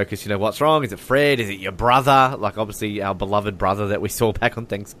Yokas, what's wrong? Is it Fred? Is it your brother? Like, obviously, our beloved brother that we saw back on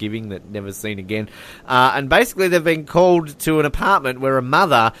Thanksgiving that never seen again. And basically, they've been called to an apartment where a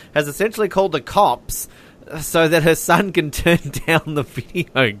mother has essentially called the cops so that her son can turn down the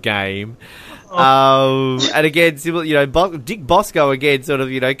video game. And again, Dick Bosco again, sort of,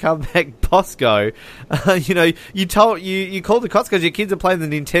 come back, Bosco. You called the cops because your kids are playing the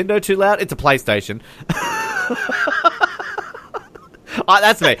Nintendo too loud. It's a PlayStation.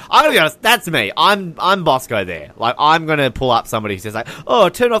 That's me. I'm gonna be honest. That's me. I'm Bosco there. Like, I'm gonna pull up somebody who says like, "Oh,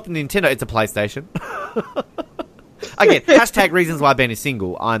 turn off the Nintendo. It's a PlayStation." Again, hashtag reasons why Ben is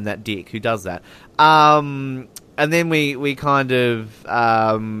single. I'm that dick who does that. And then we kind of,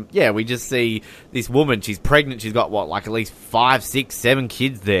 we just see this woman. She's pregnant. She's got, at least 5, 6, 7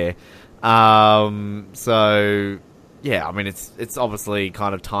 kids there. So, yeah, I mean, it's obviously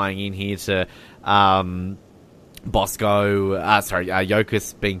kind of tying in here to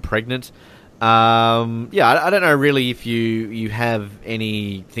Yokas being pregnant. I don't know really if you have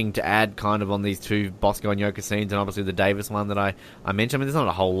anything to add kind of on these two Bosco and Yoka scenes, and obviously the Davis one that I mentioned. I mean, there's not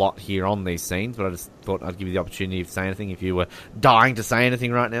a whole lot here on these scenes, but I just thought I'd give you the opportunity to say anything if you were dying to say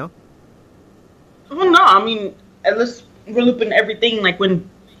anything right now. Well, no, I mean, at least we're looping everything. Like,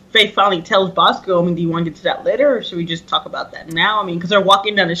 when Faith finally tells Bosco, I mean, do you want to get to that later, or should we just talk about that now? I mean, because they're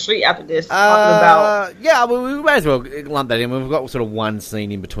walking down the street after this, talking about... Yeah, well, we may as well lump that in. We've got sort of one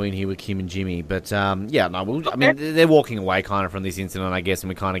scene in between here with Kim and Jimmy, but, I mean, they're walking away kind of from this incident, I guess, and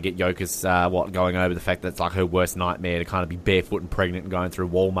we kind of get Yokas, going over the fact that it's like her worst nightmare to kind of be barefoot and pregnant and going through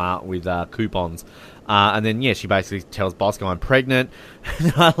Walmart with coupons. And then, she basically tells Bosco, I'm pregnant.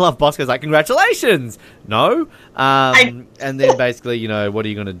 I love Bosco's like, congratulations! No? And then basically, what are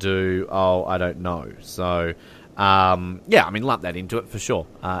you going to do? Oh, I don't know. So, I mean, lump that into it for sure.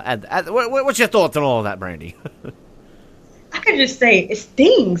 What's your thoughts on all of that, Brandy? I could just say, it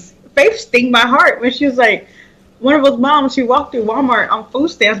stings. Faith sting my heart when she was like, one of us moms, she walked through Walmart on food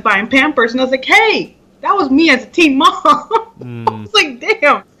stamps buying Pampers, and I was like, hey, that was me as a teen mom. I was like,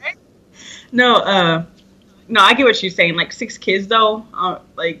 damn. No, I get what she's saying. Like, 6 kids, though.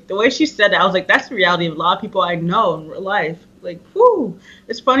 Like, the way she said that, I was like, that's the reality of a lot of people I know in real life. Like, whew.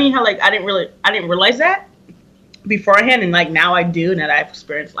 It's funny how, like, I didn't realize that beforehand, and, like, now I do, and that I've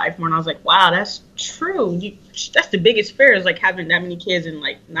experienced life more, and I was like, wow, that's true. That's the biggest fear, is, like, having that many kids and,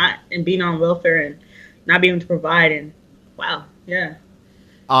 like, and being on welfare and not being able to provide, and, wow, yeah.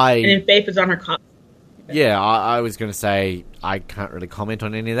 And then Faith is on her cop. Yeah, I was going to say, I can't really comment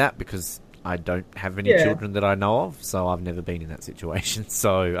on any of that, because I don't have any children that I know of, so I've never been in that situation.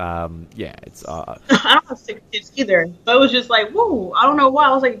 So, it's... I don't have 6 kids either. But it was just like, whoa, I don't know why.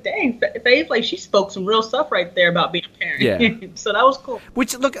 I was like, dang, Faith, like, she spoke some real stuff right there about being a parent. Yeah. So that was cool.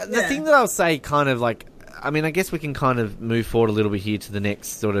 Which, look, the thing that I'll say kind of like... I mean, I guess we can kind of move forward a little bit here to the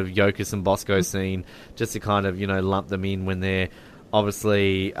next sort of Yokas and Bosco scene, just to kind of, lump them in when they're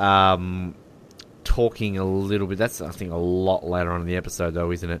obviously... talking a little bit. That's, I think, a lot later on in the episode,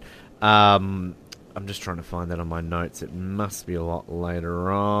 though, isn't it? I'm just trying to find that on my notes. It must be a lot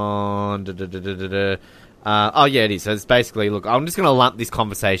later on. It is. So it's basically, look, I'm just going to lump this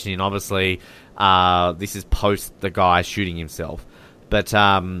conversation in. Obviously, this is post the guy shooting himself. But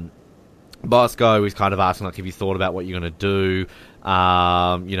Bosco is kind of asking, like, have you thought about what you're going to do?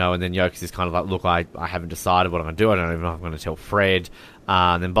 And then Yokas is kind of like, look, I haven't decided what I'm going to do. I don't even know if I'm going to tell Fred.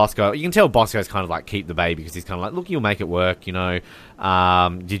 And then Bosco, you can tell Bosco's kind of like, keep the baby, because he's kind of like, look, you'll make it work,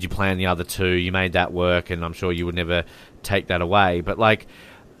 Did you plan the other 2? You made that work, and I'm sure you would never take that away. But, like,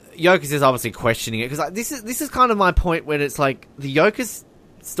 Yokas is obviously questioning it, because like, this is kind of my point, when it's like, the Yokas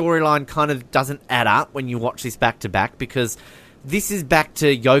storyline kind of doesn't add up when you watch this back to back, because this is back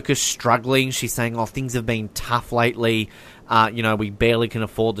to Yokas struggling. She's saying, oh, things have been tough lately. We barely can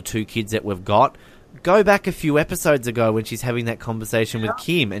afford the 2 kids that we've got. Go back a few episodes ago when she's having that conversation with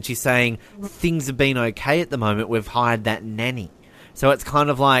Kim, and she's saying things have been okay at the moment. We've hired that nanny. So it's kind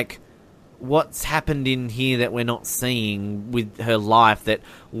of like, what's happened in here that we're not seeing with her life, that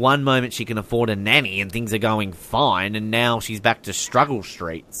one moment she can afford a nanny and things are going fine, and now she's back to struggle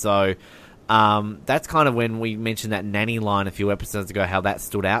street. So that's kind of when we mentioned that nanny line a few episodes ago, how that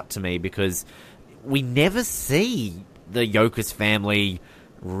stood out to me, because we never see the Yokas family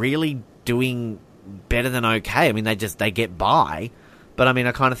really doing better than okay. I mean, they get by. But I mean,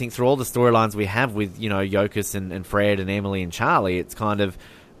 I kind of think through all the storylines we have with, Yokas and Fred and Emily and Charlie, it's kind of,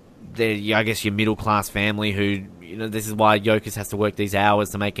 they're, I guess, your middle class family who, this is why Yokas has to work these hours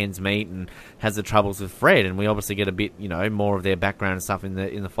to make ends meet and has the troubles with Fred, and we obviously get a bit, more of their background and stuff in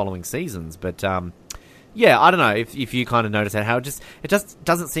the following seasons. But yeah, I don't know if you kind of notice that, how it just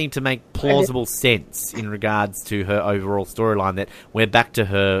doesn't seem to make plausible sense in regards to her overall storyline, that we're back to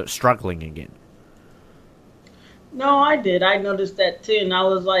her struggling again. No, I did. I noticed that too, and I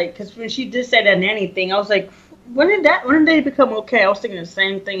was like, because when she did say that nanny thing, I was like, when did they become okay? I was thinking the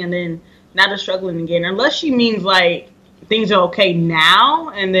same thing, and then now they're struggling again. Unless she means like things are okay now,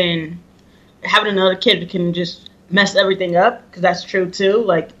 and then having another kid can just mess everything up, because that's true too.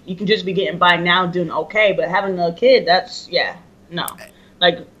 Like, you can just be getting by now doing okay, but having another kid, no.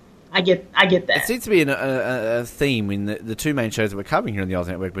 Like, I get that. It seems to be a theme in the two main shows that we're covering here on the Oz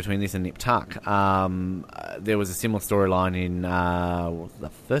Network, between this and Nip Tuck. There was a similar storyline in the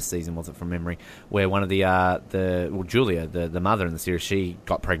first season, was it, from memory, where one of Julia, the mother in the series, she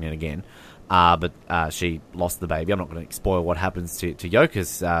got pregnant again. But she lost the baby. I'm not going to spoil what happens to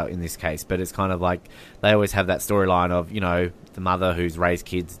Yokas in this case, but it's kind of like they always have that storyline of, the mother who's raised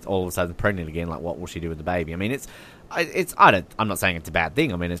kids all of a sudden pregnant again. Like, what will she do with the baby? I mean, I'm not saying it's a bad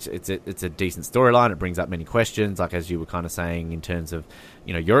thing. I mean, it's a decent storyline. It brings up many questions, like as you were kind of saying, in terms of,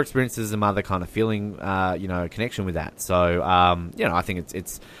 your experiences as a mother, kind of feeling, a connection with that. So, I think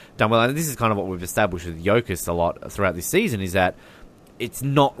it's done well. And this is kind of what we've established with Yokas a lot throughout this season, is that it's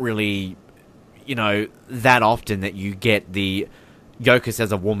not really, that often that you get the Yokas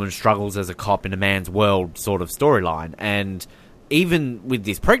as a woman struggles as a cop in a man's world sort of storyline. And even with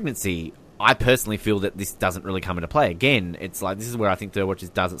this pregnancy, I personally feel that this doesn't really come into play. Again, it's like, this is where I think Third Watches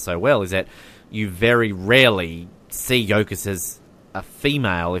does it so well, is that you very rarely see Yokas as a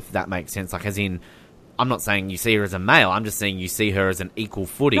female, if that makes sense. Like, as in, I'm not saying you see her as a male, I'm just saying you see her as an equal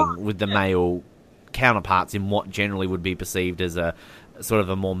footing with the male counterparts in what generally would be perceived as a sort of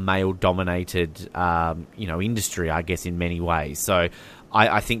a more male-dominated, industry, I guess, in many ways. So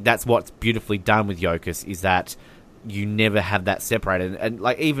I think that's what's beautifully done with Yokas, is that you never have that separated. And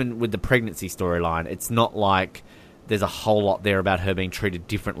like, even with the pregnancy storyline, it's not like there's a whole lot there about her being treated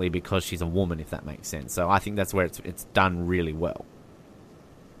differently because she's a woman, if that makes sense. So I think that's where it's done really well.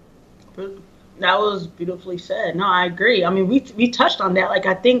 That was beautifully said. No, I agree. I mean, we touched on that. Like,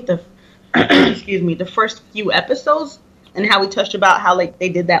 I think the first few episodes, and how we touched about how, like, they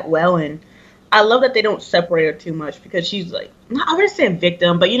did that well. And I love that they don't separate her too much, because she's like, I wouldn't say a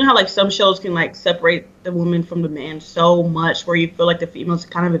victim, but you know how, like, some shows can, like, separate the woman from the man so much where you feel like the female's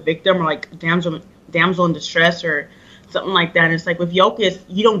kind of a victim, or like damsel in distress or something like that. And it's like, with Yokas,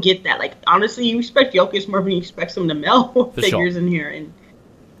 you don't get that. Like, honestly, you respect Yokas more than you expect some of the male figures in here. And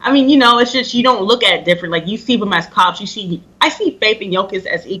I mean, it's just, you don't look at it different. Like, you see them as cops. I see Faith and Yokas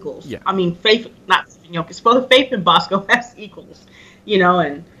as equals. Yeah. I mean, not Yokas, but Faith and Bosco as equals.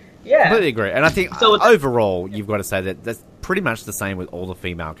 And yeah. Completely agree. And I think overall, you've got to say that that's pretty much the same with all the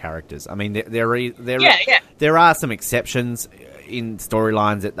female characters. I mean, there are some exceptions in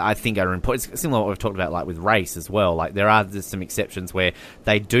storylines that I think are important. It's similar to what we've talked about, like with race as well. Like, there are just some exceptions where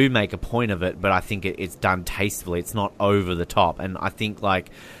they do make a point of it, but I think it's done tastefully. It's not over the top. And I think,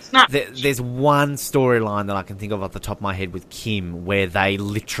 like, there's one storyline that I can think of off the top of my head with Kim where they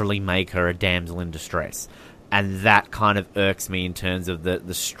literally make her a damsel in distress. And that kind of irks me in terms of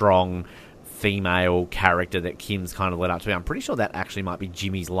the strong female character that Kim's kind of led up to. I'm pretty sure that actually might be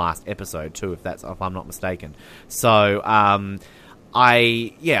Jimmy's last episode too, if I'm not mistaken. So,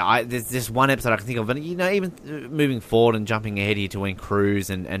 there's this one episode I can think of, but even moving forward and jumping ahead here to when Cruz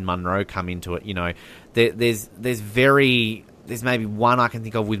and Monroe come into it, there's maybe one I can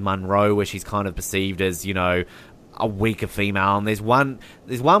think of with Monroe where she's kind of perceived as, a weaker female, and there's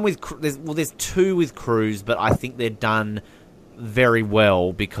two with Cruz, but I think they're done very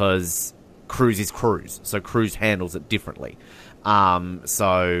well because Cruz is Cruz, so Cruz handles it differently.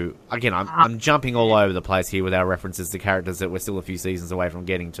 So again, I'm jumping all over the place here with our references to characters that we're still a few seasons away from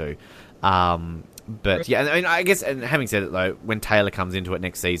getting to. But yeah, I mean, I guess, and having said it though, when Taylor comes into it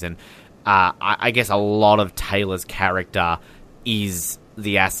next season, I guess a lot of Taylor's character is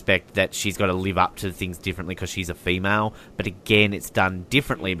the aspect that she's got to live up to things differently because she's a female. But again, it's done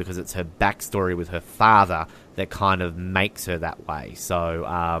differently because it's her backstory with her father that kind of makes her that way. So,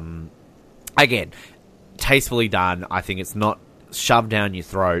 again, tastefully done. I think it's not shoved down your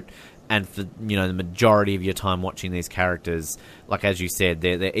throat. and for the majority of your time watching these characters, like as you said,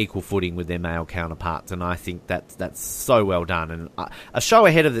 they're equal footing with their male counterparts, and I think that's so well done, and a show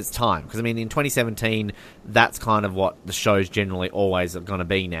ahead of its time, because I mean in 2017 that's kind of what the shows generally always are going to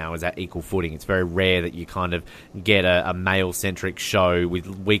be now, is at equal footing. It's very rare that you kind of get a male-centric show with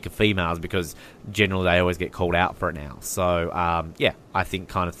weaker females, because generally they always get called out for it now. So I think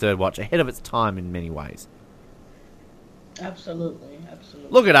kind of Third Watch ahead of its time in many ways. Absolutely.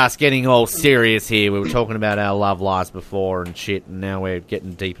 Look at us getting all serious here. We were talking about our love lives before and shit, and now we're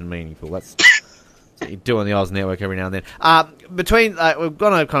getting deep and meaningful. That's what you do on the Oz Network every now and then. We've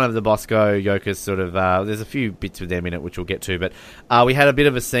gone over kind of the Bosco, Yokas sort of... there's a few bits with them in it, which we'll get to, but we had a bit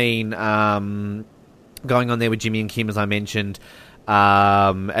of a scene going on there with Jimmy and Kim, as I mentioned.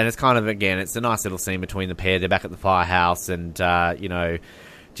 And it's kind of, again, it's a nice little scene between the pair. They're back at the firehouse, and,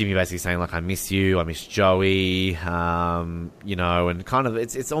 Jimmy basically saying, like, I miss you, I miss Joey, and kind of,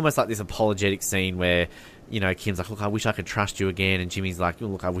 it's almost like this apologetic scene where, Kim's like, look, I wish I could trust you again, and Jimmy's like,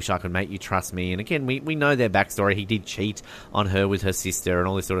 look, I wish I could make you trust me. And again, we know their backstory. He did cheat on her with her sister and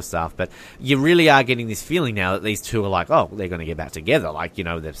all this sort of stuff, but you really are getting this feeling now that these two are like, oh, they're going to get back together. Like,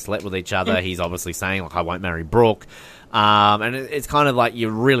 they've slept with each other. He's obviously saying, like, I won't marry Brooke. And it's kind of like,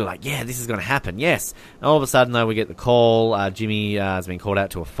 you're really like, yeah, this is going to happen, yes. And all of a sudden, though, we get the call. Jimmy has been called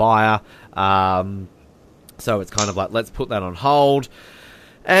out to a fire. So it's kind of like, let's put that on hold.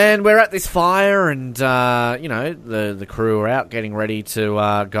 And we're at this fire, and, the crew are out getting ready to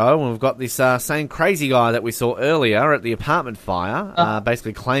go. And we've got this same crazy guy that we saw earlier at the apartment fire,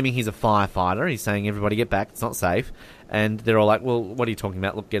 basically claiming he's a firefighter. He's saying, everybody get back, it's not safe. And they're all like, well, what are you talking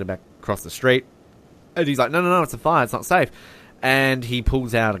about? Look, get it back across the street. And he's like, no, it's a fire, it's not safe. And he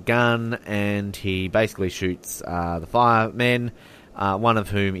pulls out a gun, and he basically shoots the firemen, one of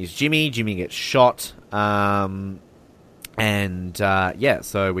whom is Jimmy. Jimmy gets shot. So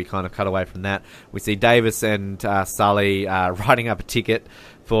we kind of cut away from that. We see Davis and Sully writing up a ticket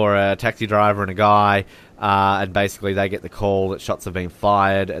for a taxi driver and a guy, and basically they get the call that shots have been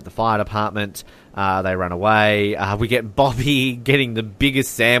fired at the fire department. They run away. We get Bobby getting the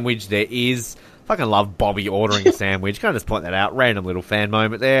biggest sandwich there is. Fucking love Bobby ordering a sandwich. Can I just point that out? Random little fan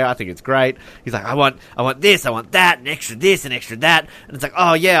moment there. I think it's great. He's like, I want this, I want that, and extra this, and extra that. And it's like,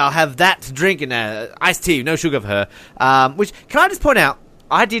 oh yeah, I'll have that to drink, and iced tea, no sugar for her. Which, can I just point out,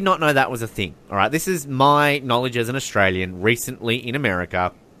 I did not know that was a thing. Alright, this is my knowledge as an Australian. Recently in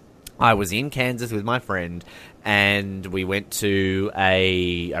America, I was in Kansas with my friend, and we went to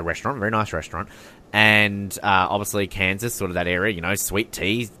a restaurant, a very nice restaurant. And obviously Kansas, sort of that area, sweet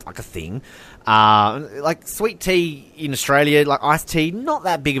tea is like a thing. Like sweet tea in Australia, like iced tea, not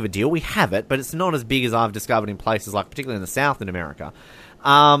that big of a deal. We have it, but it's not as big as I've discovered in places like, particularly in the South in America.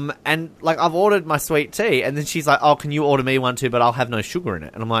 And like I've ordered my sweet tea, and then she's like, "Oh, can you order me one too? But I'll have no sugar in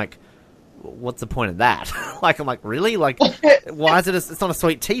it." And I'm like, "What's the point of that?" I'm like, really? Like, why is it? It's not a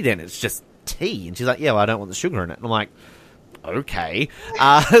sweet tea then. It's just tea. And she's like, "Yeah, well, I don't want the sugar in it." And I'm like, okay.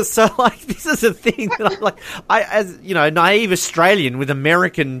 So like this is a thing that I as naive Australian with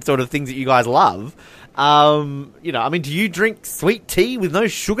American sort of things that you guys love, I mean, do you drink sweet tea with no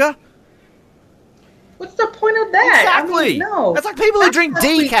sugar? What's the point of that? Exactly. I mean, no. It's like people who drink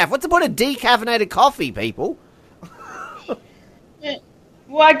decaf. What's the point of decaffeinated coffee, people?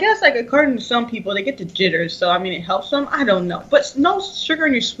 Well, I guess, like, according to some people, they get the jitters, so, I mean, it helps them. I don't know. But no sugar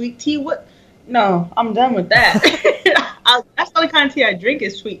in your sweet tea? What? No, I'm done with that. That's the only kind of tea I drink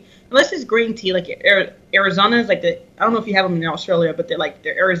is sweet. Unless it's green tea, like Arizona's, like I don't know if you have them in Australia, but they're like,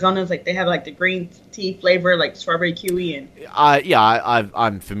 they're Arizona's, like they have like the green tea flavor, like strawberry kiwi and.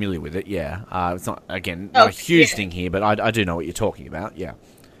 I'm familiar with it. Yeah, it's not a huge thing here, but I do know what you're talking about. Yeah.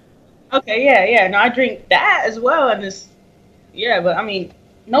 Okay. Yeah. No, I drink that as well, and but I mean,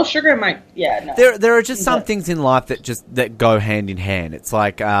 no sugar in my. Yeah. No. There are just some things in life that go hand in hand. It's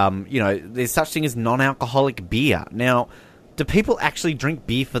like there's such thing as non-alcoholic beer now. Do people actually drink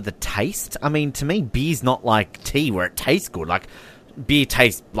beer for the taste? I mean, to me, beer's not like tea where it tastes good. Like, beer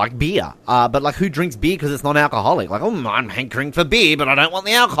tastes like beer. But, like, who drinks beer because it's non-alcoholic? Like, I'm hankering for beer, but I don't want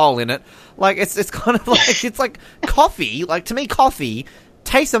the alcohol in it. Like, it's kind of like, it's like coffee. Like, to me, coffee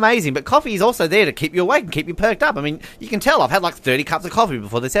tastes amazing, but coffee is also there to keep you awake and keep you perked up. I mean, you can tell I've had, like, 30 cups of coffee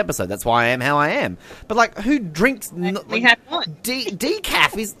before this episode. That's why I am how I am. But, like, who drinks... We had one.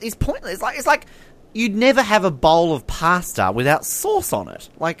 Decaf is pointless. It's like... You'd never have a bowl of pasta without sauce on it.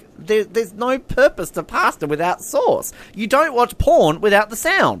 Like, there's no purpose to pasta without sauce. You don't watch porn without the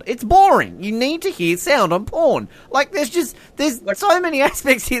sound. It's boring. You need to hear sound on porn. Like, there's so many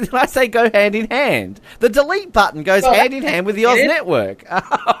aspects here that I say go hand in hand. The delete button goes hand in hand with the Oz Network.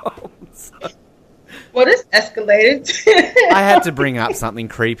 Well, this escalated. I had to bring up something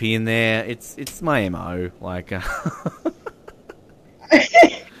creepy in there. It's my MO. Like,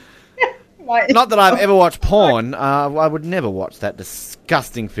 not that I've ever watched porn. I would never watch that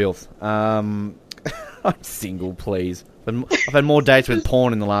disgusting filth. I'm single, please. I've had more dates with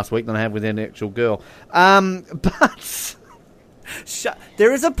porn in the last week than I have with an actual girl. But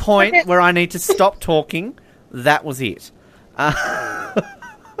there is a point where I need to stop talking. That was it.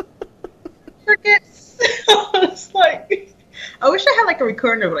 Crickets. It's like, I wish I had like a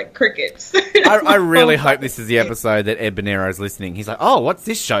recording of like crickets. I really hope this is the episode that Ed Bonero's listening. He's like, oh, what's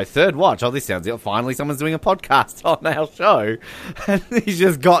this show? Third watch. Oh, this sounds like finally someone's doing a podcast on our show. And he's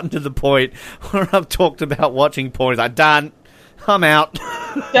just gotten to the point where I've talked about watching porn. He's like, done. I'm out.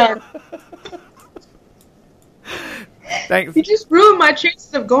 Done. Thanks. You just ruined my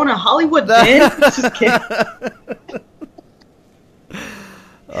chances of going to Hollywood, Ben. Just kidding.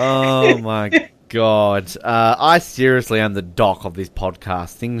 Oh, my God. I seriously am the doc of this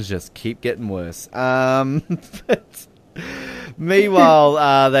podcast. Things just keep getting worse. But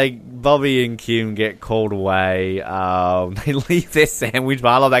meanwhile, Bobby and Kim get called away. They leave their sandwich, but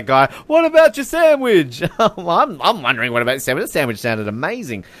I love that guy. What about your sandwich? I'm wondering what about your sandwich. The sandwich sounded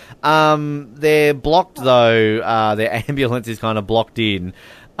amazing. They're blocked, though. Their ambulance is kind of blocked in,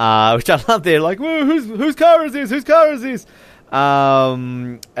 which I love. They're like, whoa, whose car is this? Whose car is this?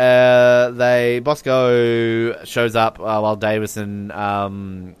 Bosco shows up while Davis and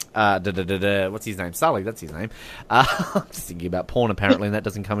what's his name? Sully, that's his name. I'm just thinking about porn apparently, and that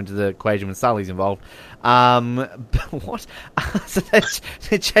doesn't come into the equation when Sully's involved. What? So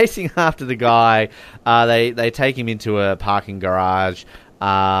they're chasing after the guy. They take him into a parking garage.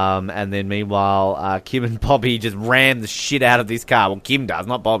 And then meanwhile, Kim and Bobby just ram the shit out of this car. Well, Kim does,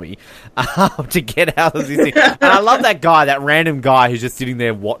 not Bobby, to get out of this thing. And I love that guy, that random guy who's just sitting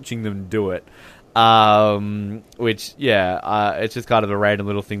there watching them do it. Which, it's just kind of a random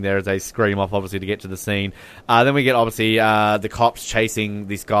little thing there as they scream off, obviously, to get to the scene. Then we get, obviously, the cops chasing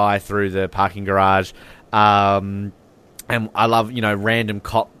this guy through the parking garage. And I love, random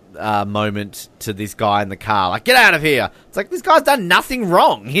cop moment to this guy in the car, like, get out of here. It's like, this guy's done nothing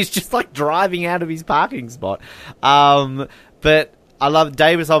wrong. He's just like driving out of his parking spot. But I love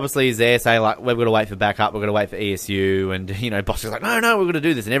Davis obviously is there saying like, we're going to wait for backup, we're going to wait for ESU, and Bosch is like, no, we're going to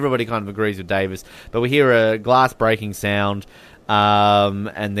do this, and everybody kind of agrees with Davis. But we hear a glass breaking sound,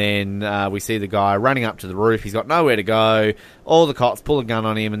 and then we see the guy running up to the roof. He's got nowhere to go. All the cops pull a gun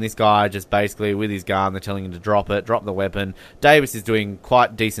on him, and this guy just basically, with his gun, they're telling him to drop the weapon. Davis is doing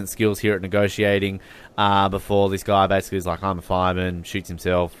quite decent skills here at negotiating before this guy basically is like, I'm a fireman, shoots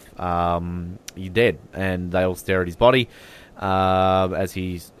himself. You're dead. And they all stare at his body as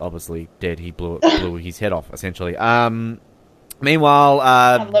he's obviously dead. He blew his head off, essentially.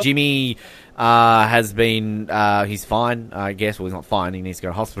 Meanwhile, Jimmy has been, he's fine, I guess. Well, he's not fine, he needs to go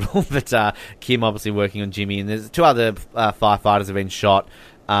to hospital. But Kim obviously working on Jimmy, and there's two other firefighters have been shot,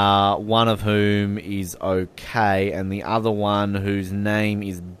 one of whom is okay, and the other one whose name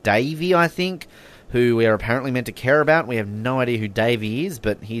is Davey, I think, who we are apparently meant to care about. We have no idea who Davey is,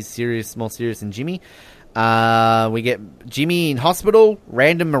 but he's more serious than Jimmy. We get Jimmy in hospital,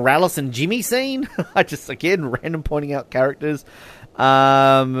 random Morales and Jimmy scene. Random pointing out characters.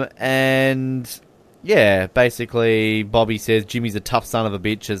 And yeah, basically Bobby says Jimmy's a tough son of a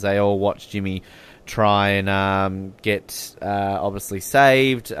bitch as they all watch Jimmy try and get obviously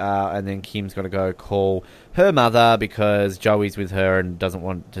saved, and then Kim's got to go call her mother because Joey's with her and doesn't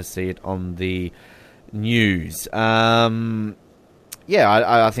want to see it on the news. I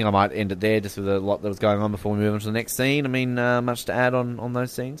think I might end it there just with a lot that was going on before we move on to the next scene. I mean, much to add on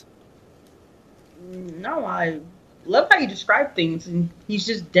those scenes? No, I love how you describe things, and he's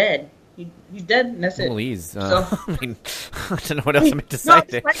just dead. He's dead, and that's it. Well, he is. So, I mean, I don't know what else I meant to say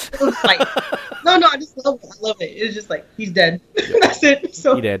there. I just love it. I love it. It's just like, he's dead. That's it.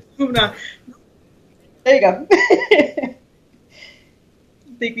 So, He dead. Moving on. There you go. I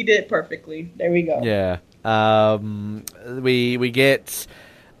think we did it perfectly. There we go. Yeah. We get,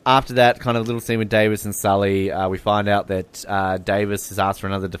 after that kind of little scene with Davis and Sully, we find out that Davis has asked for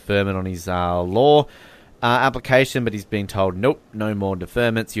another deferment on his law application, but he's been told, nope, no more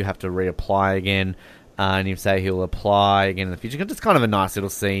deferments, you have to reapply again, and he'll say he'll apply again in the future. It's kind of a nice little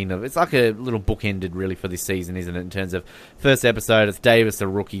scene. It's like a little bookended, really, for this season, isn't it, in terms of first episode, it's Davis, a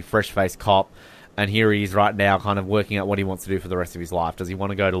rookie, fresh-faced cop, and here he is right now kind of working out what he wants to do for the rest of his life. Does he want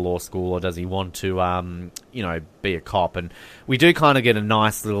to go to law school, or does he want to, be a cop? And we do kind of get a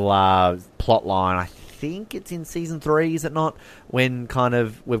nice little plot line. I think it's in season 3, is it not? When kind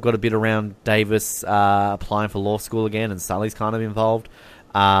of we've got a bit around Davis applying for law school again, and Sully's kind of involved.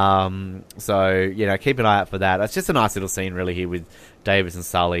 So, you know, keep an eye out for that. That's just a nice little scene, really, here with Davis and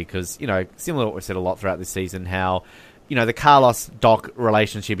Sully, because, you know, similar to what we've said a lot throughout this season, how, you know, the Carlos-Doc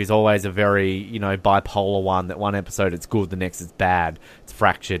relationship is always a very, you know, bipolar one, that one episode it's good, the next it's bad, it's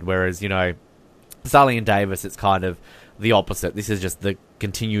fractured, whereas, you know, Sully and Davis, it's kind of the opposite. This is just the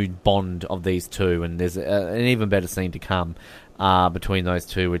continued bond of these two, and there's an even better scene to come between those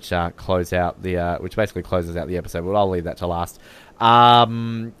two, which close out the which basically closes out the episode. But I'll leave that to last.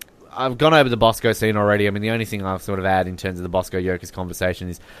 I've gone over the Bosco scene already. I mean, the only thing I'll sort of add in terms of the Bosco-Yokas conversation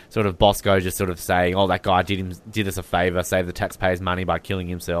is sort of Bosco just sort of saying, "Oh, that guy did us a favour, saved the taxpayers' money by killing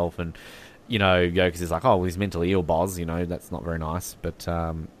himself," and you know, Yokas is like, "Oh, well, he's mentally ill, Boz. You know, that's not very nice." But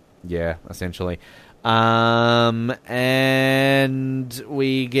yeah, essentially. And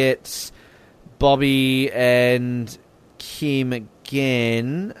we get Bobby and Kim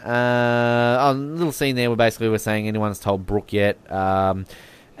again. A little scene there where basically we're saying anyone's told Brooke yet. And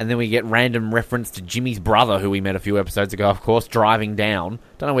then we get random reference to Jimmy's brother, who we met a few episodes ago, of course, driving down.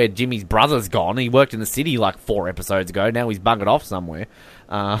 Don't know where Jimmy's brother's gone. He worked in the city like 4 episodes ago. Now he's buggered off somewhere.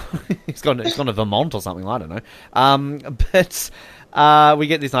 He's gone to Vermont or something. I don't know. But we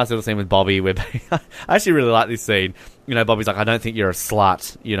get this nice little scene with Bobby where I actually really like this scene. You know, Bobby's like, "I don't think you're a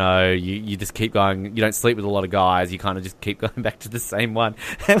slut. You know, you just keep going. You don't sleep with a lot of guys. You kind of just keep going back to the same one."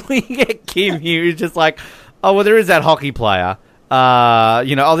 And we get Kim here who's just like, "Oh, well, there is that hockey player. You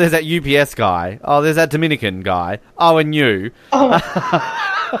know, oh, there's that UPS guy. Oh, there's that Dominican guy. Oh, and you." Oh.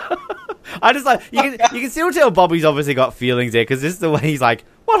 I just like, you can still tell Bobby's obviously got feelings there, because this is the way he's like,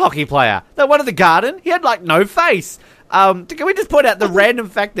 "What hockey player? That one at the Garden? He had like no face." Can we just point out the random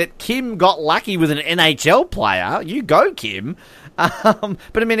fact that Kim got lucky with an NHL player? You go, Kim. But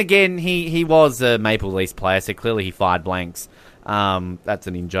I mean, again, he was a Maple Leafs player, so clearly he fired blanks. That's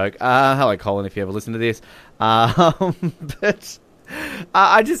an in-joke. Hello, Colin, if you ever listen to this. But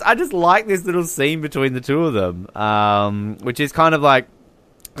I just like this little scene between the two of them, which is kind of like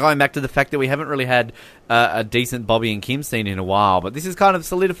going back to the fact that we haven't really had a decent Bobby and Kim scene in a while, but this is kind of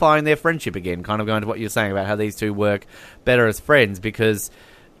solidifying their friendship again, kind of going to what you're saying about how these two work better as friends, because,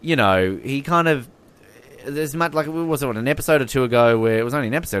 you know, he kind of, there's much, like, was it an episode or two ago, where, it was only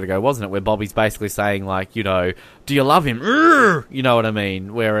an episode ago, wasn't it, where Bobby's basically saying, like, you know, "Do you love him?" Urgh! You know what I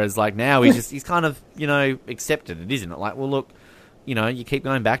mean? Whereas, like, now he's kind of, you know, accepted it, isn't it? Like, well, look, you know, you keep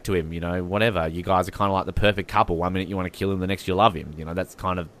going back to him, you know, whatever. You guys are kind of like the perfect couple. One minute you want to kill him, the next you love him. You know, that's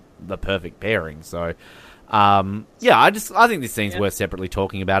kind of the perfect pairing. So, yeah, I think this scene's worth separately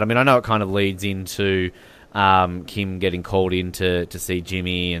talking about. I mean, I know it kind of leads into Kim getting called in to see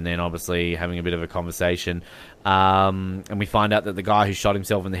Jimmy, and then obviously having a bit of a conversation. And we find out that the guy who shot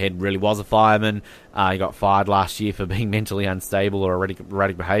himself in the head really was a fireman. He got fired last year for being mentally unstable or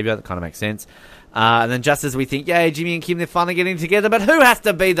erratic behaviour. That kind of makes sense. And then just as we think, yay, Jimmy and Kim, they're finally getting together, but who has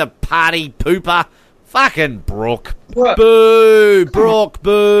to be the party pooper? Fucking Brooke. Boo! Brooke,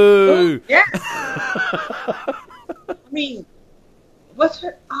 boo! Yeah. I mean, what's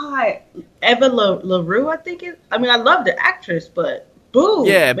her... Eva LaRue, I think it... I mean, I love the actress, but boo!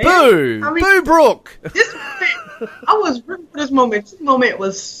 Yeah, man. Boo! I mean, boo, Brooke! I was rooting for this moment. This moment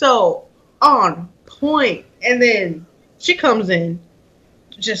was so on point. And then she comes in,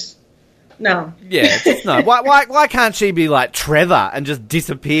 just... No. Yeah, just no. Why can't she be like Trevor and just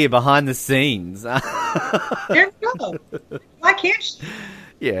disappear behind the scenes? There you go. Why can't she?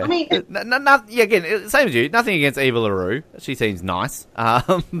 Yeah. I mean, again, same as you. Nothing against Eva LaRue. She seems nice.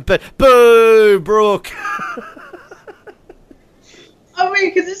 But boo, Brooke. I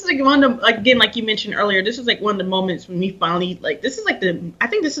mean, because this is like one of the, again, like you mentioned earlier, this is like one of the moments when we finally, like, this is like I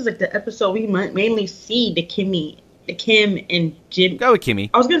think this is like the episode we mainly see the Kim and Jim. Go with Kimmy.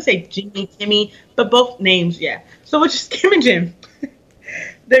 I was gonna say Jimmy, Kimmy, but both names, yeah. So it's just Kim and Jim.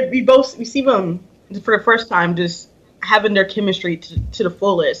 We see them for the first time, just having their chemistry to the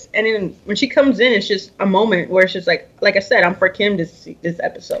fullest. And then when she comes in, it's just a moment where it's just like I said, I'm for Kim this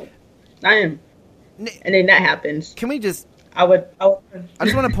episode. I am. And then that happens. Can we just? I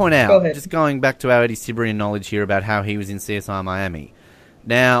just want to point out, just going back to our Eddie Cibrian knowledge here about how he was in CSI Miami.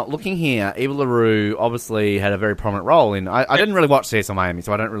 Now, looking here, Eva LaRue obviously had a very prominent role in... I didn't really watch CSI Miami,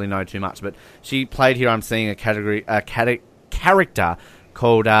 so I don't really know too much, but she played here, I'm seeing a character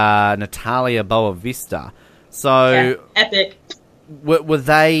called Natalia Boavista. So... Yeah, epic. Were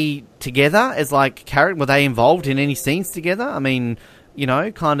they together as, like, character? Were they involved in any scenes together? I mean, you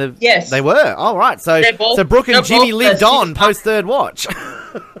know, kind of... Yes. They were. All right. So Brooke and Jimmy lived on post-third watch.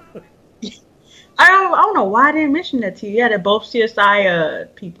 I don't know why I didn't mention that to you. Yeah, they're both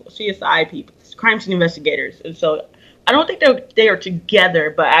CSI people, crime scene investigators. And so I don't think they are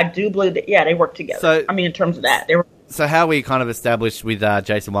together, but I do believe that, yeah, they work together. So, I mean, in terms of that. So how we kind of established with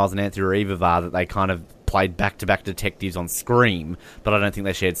Jason Wiles and Anthony Revivar that they kind of played back-to-back detectives on Scream, but I don't think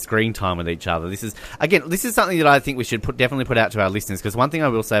they shared screen time with each other. This is something that I think we should definitely put out to our listeners, because one thing I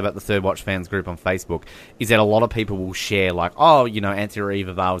will say about the Third Watch fans group on Facebook is that a lot of people will share, like, oh, you know, Anthony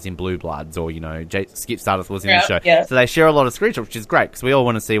Revivar was in Blue Bloods, or, you know, Skip Stardust was in the show. Yeah. So they share a lot of screenshots, which is great, because we all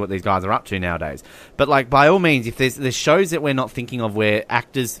want to see what these guys are up to nowadays. But, like, by all means, if there's shows that we're not thinking of where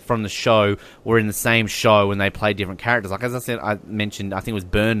actors from the show were in the same show and they played different characters, like, as I said, I mentioned, I think it was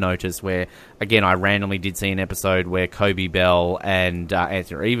Burn Notice, where, again, I randomly did see an episode where Kobe Bell and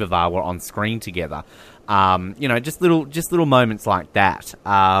Anthony Revivar were on screen together. You know, just little moments like that.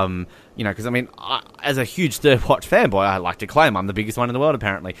 You know, because, I mean, as a huge Third Watch fanboy, I like to claim I'm the biggest one in the world,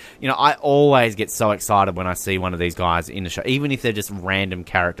 apparently. You know, I always get so excited when I see one of these guys in the show, even if they're just random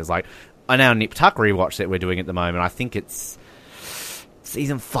characters. Like, I know Nip Tuck rewatch that we're doing at the moment, I think it's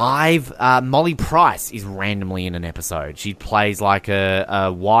Season 5, Molly Price is randomly in an episode. She plays like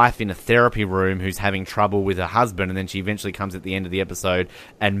a wife in a therapy room who's having trouble with her husband, and then she eventually comes at the end of the episode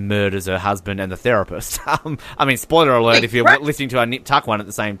and murders her husband and the therapist. I mean, spoiler alert if you're listening to our Nip Tuck one at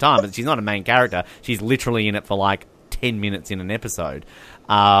the same time, but she's not a main character. She's literally in it for like 10 minutes in an episode.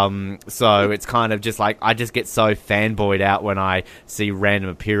 So it's kind of just like, I just get so fanboyed out when I see random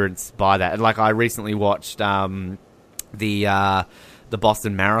appearance by that. And like, I recently watched the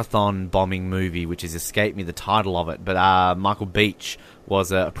Boston Marathon bombing movie, which has escaped me the title of it, but Michael Beach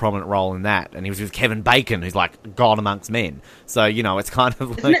was a prominent role in that, and he was with Kevin Bacon, who's like God amongst men. So, you know, it's kind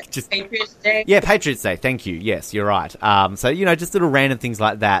of like just Patriots Day. Yeah, Patriots Day. Thank you. Yes, you're right. So, you know, just little random things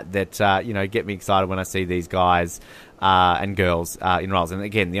like that you know, get me excited when I see these guys and girls in roles. And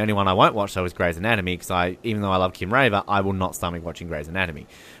again, the only one I won't watch though is Grey's Anatomy, because even though I love Kim Raver, I will not stomach watching Grey's Anatomy.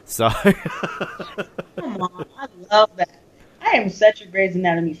 So, come on, I love that. I am such a Grey's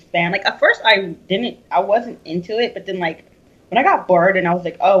Anatomy fan. Like, at first I wasn't into it, but then, like, when I got bored and I was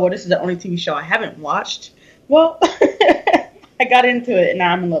like, oh, well, this is the only TV show I haven't watched, well, I got into it and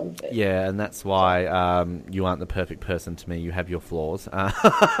now I'm in love with it. Yeah, and that's why you aren't the perfect person to me. You have your flaws. That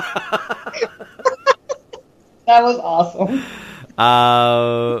was awesome.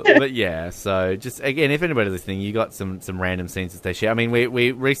 But yeah, so just again, if anybody's listening, you got some random scenes that they share. I mean,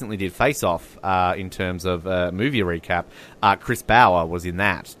 we recently did Face Off in terms of movie recap. Chris Bauer was in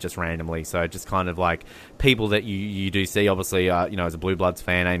that just randomly, so just kind of like people that you do see. Obviously, you know, as a Blue Bloods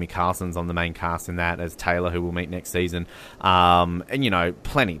fan, Amy Carson's on the main cast in that as Taylor, who we'll meet next season. And you know,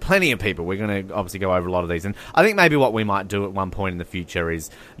 plenty of people. We're going to obviously go over a lot of these, and I think maybe what we might do at one point in the future is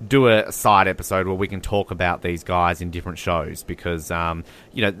do a side episode where we can talk about these guys in different shows, because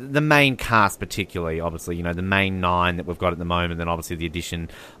you know, the main cast particularly, obviously, you know, the main 9 that we've got at the moment, then obviously the addition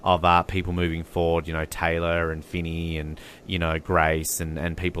of people moving forward, you know, Taylor and Finney and, you know, Grace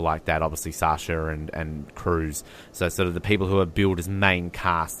and people like that, obviously Sasha and Cruz. So sort of the people who are billed as main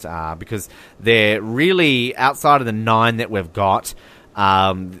cast, because they're really, outside of the 9 that we've got,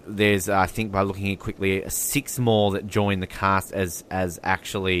 there's, I think by looking at it quickly, 6 more that join the cast as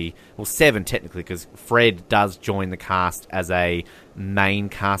actually, well, 7 technically, because Fred does join the cast as a main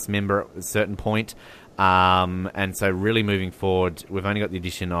cast member at a certain point. And so really moving forward, we've only got the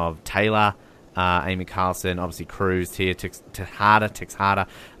addition of Taylor, Amy Carlson, obviously Cruz, Tex Harder,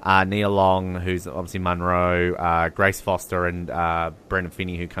 Nia Long, who's obviously Monroe, Grace Foster, and Brendan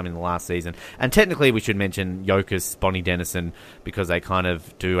Finney, who come in the last season. And technically, we should mention Yokas, Bonnie Dennison, because they kind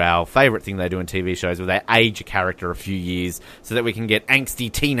of do our favourite thing they do in TV shows, where they age a character a few years so that we can get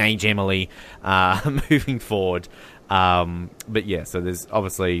angsty teenage Emily moving forward. But yeah, so there's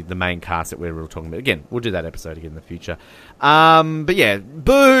obviously the main cast that we're talking about. Again, we'll do that episode again in the future. But yeah,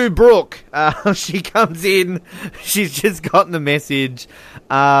 Boo Brooke. She comes in. She's just gotten the message.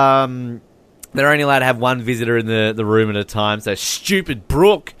 They're only allowed to have one visitor in the room at a time, so stupid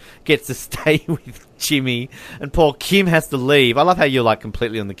Brooke gets to stay with Jimmy, and poor Kim has to leave. I love how you're like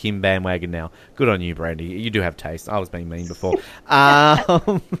completely on the Kim bandwagon now. Good on you, Brandy. You do have taste. I was being mean before.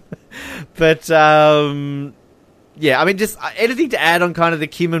 Yeah, I mean, just anything to add on kind of the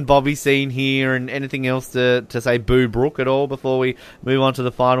Kim and Bobby scene here, and anything else to say Boo Brooke at all before we move on to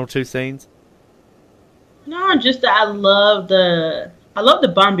the final 2 scenes? No, just that I love the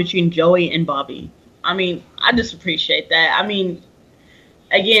bond between Joey and Bobby. I mean, I just appreciate that. I mean,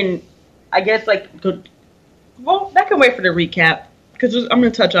 again, I guess that can wait for the recap, because I'm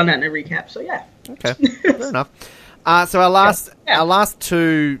going to touch on that in the recap. So yeah. Okay, fair enough. So our last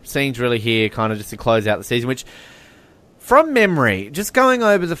 2 scenes really here, kind of just to close out the season, which, from memory, just going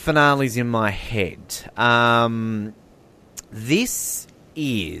over the finales in my head, this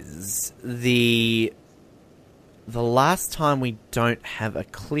is the the last time we don't have a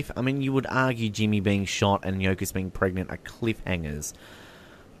cliff... I mean, you would argue Jimmy being shot and Yokas being pregnant are cliffhangers.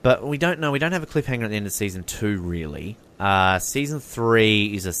 But we don't know. We don't have a cliffhanger at the end of Season 2, really. Season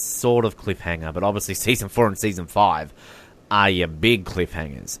 3 is a sort of cliffhanger, but obviously Season 4 and Season 5 are your big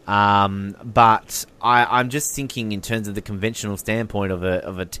cliffhangers. But I'm just thinking in terms of the conventional standpoint of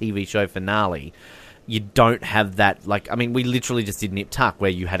a TV show finale, you don't have that, like, I mean, we literally just did Nip Tuck, where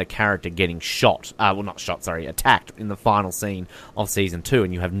you had a character getting shot, attacked in the final scene of Season 2,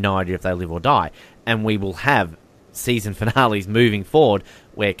 and you have no idea if they live or die. And we will have season finales moving forward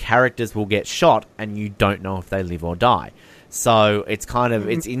where characters will get shot and you don't know if they live or die. So it's kind of,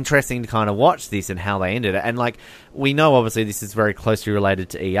 it's interesting to kind of watch this and how they ended it. And like, we know obviously this is very closely related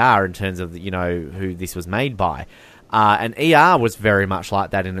to ER in terms of, you know, who this was made by. And ER was very much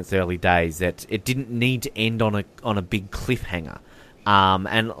like that in its early days, that it didn't need to end on a big cliffhanger.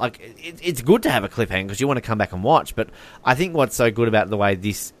 And like, it's good to have a cliffhanger because you want to come back and watch. But I think what's so good about the way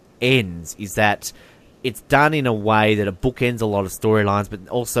this ends is that it's done in a way that it bookends a lot of storylines, but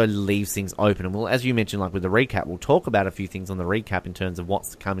also leaves things open. And we'll, as you mentioned, like with the recap, we'll talk about a few things on the recap in terms of what's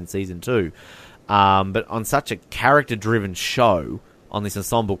to come in season 2. But on such a character-driven show, on this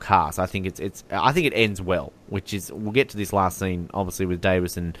ensemble cast, I think I think it ends well. Which is, we'll get to this last scene, obviously with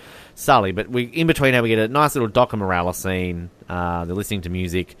Davis and Sully. But in between, we get a nice little Doc and Morales scene. They're listening to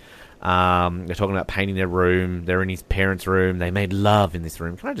music. They're talking about painting their room. They're in his parents' room. They made love in this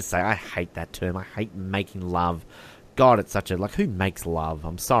room. Can I just say, I hate that term. I hate making love. God, it's such a, like, who makes love?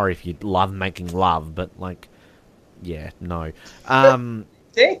 I'm sorry if you love making love, but, like, yeah, no. I'm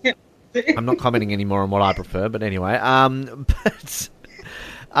not commenting anymore on what I prefer, but anyway. But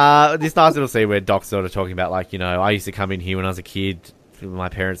this nice little scene where Doc's sort of talking about, like, you know, I used to come in here when I was a kid with my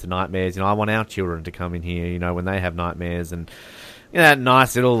parents' nightmares. You know, I want our children to come in here, you know, when they have nightmares. And you know, that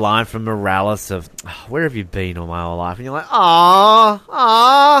nice little line from Morales of, oh, where have you been all my whole life? And you're like,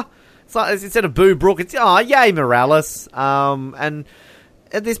 ah. It's like, instead of Boo Brook, it's, oh, yay, Morales. And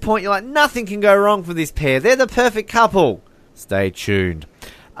at this point, you're like, nothing can go wrong for this pair. They're the perfect couple. Stay tuned.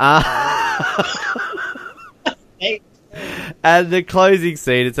 And the closing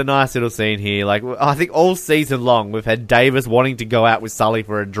scene, it's a nice little scene here. Like, I think all season long, we've had Davis wanting to go out with Sully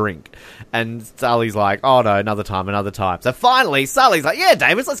for a drink. And Sully's like, oh no, another time. So finally, Sully's like, yeah,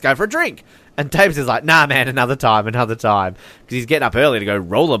 Davis, let's go for a drink. And Davis is like, nah, man, another time. Because he's getting up early to go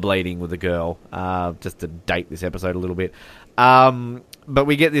rollerblading with a girl. Just to date this episode a little bit. But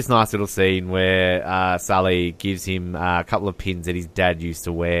we get this nice little scene where Sully gives him a couple of pins that his dad used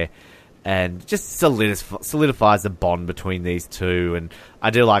to wear. And just solidifies the bond between these two. And I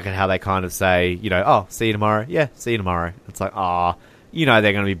do like it how they kind of say, you know, oh, see you tomorrow. Yeah, see you tomorrow. It's like, ah, you know,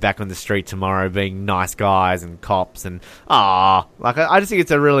 they're going to be back on the street tomorrow being nice guys and cops. And, like, I just think it's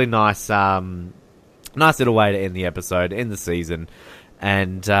a really nice little way to end the episode, end the season.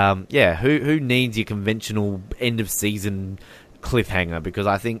 And, yeah, who needs your conventional end of season cliffhanger? Because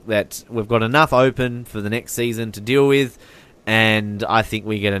I think that we've got enough open for the next season to deal with. And I think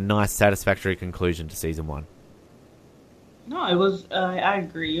we get a nice, satisfactory conclusion to season 1. No, it was. I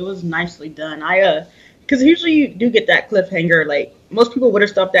agree. It was nicely done. Because usually you do get that cliffhanger. Like, most people would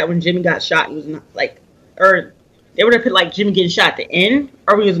have stopped that when Jimmy got shot. He was not, like, or they would have put like Jimmy getting shot at the end,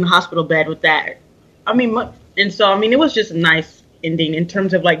 or he was in the hospital bed with that. I mean, and so I mean, it was just a nice ending in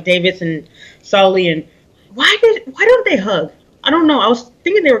terms of like Davis and Sully. And why don't they hug? I don't know. I was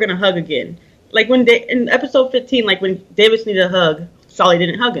thinking they were gonna hug again. Like when in episode 15, like when Davis needed a hug, Sully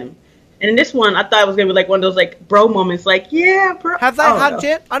didn't hug him. And in this one, I thought it was going to be like one of those like bro moments, like, yeah, bro. Have they hugged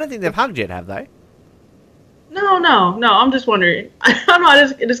yet? I don't think they've hugged yet, have they? No. I'm just wondering. I don't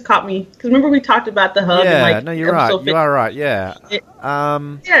know. It just caught me. Because remember we talked about the hug? Yeah, in, like, no, you're right. 15. You are right, yeah. Yeah,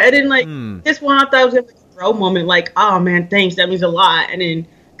 and then like this one, I thought it was going to be a bro moment, like, oh man, thanks, that means a lot. And then,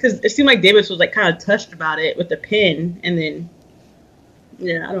 because it seemed like Davis was like kind of touched about it with the pen, and then,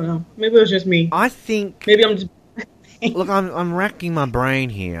 yeah, I don't know. Maybe it was just me. I think... Maybe I'm just... Look, I'm racking my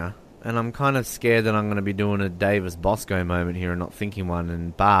brain here, and I'm kind of scared that I'm going to be doing a Davis Bosco moment here and not thinking one,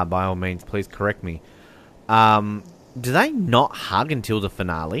 and by all means, please correct me. Do they not hug until the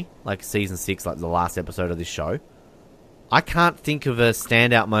finale? Like season 6, like the last episode of this show? I can't think of a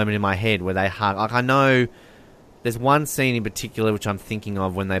standout moment in my head where they hug. Like, I know there's one scene in particular which I'm thinking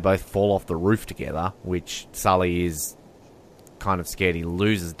of when they both fall off the roof together, which Sully is kind of scared he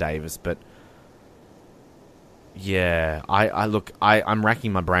loses Davis, but yeah, I'm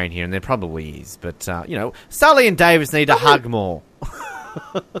racking my brain here, and there probably is, but you know, Sully and Davis need to hug more.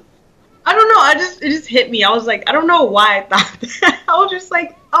 I don't know. It just hit me. I was like, I don't know why I thought that. I was just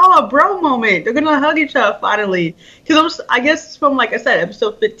like, oh, a bro moment. They're gonna hug each other finally. Because I guess from, like I said,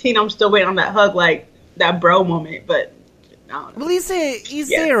 episode 15, I'm still waiting on that hug. Like that bro moment, but I don't know. Well, is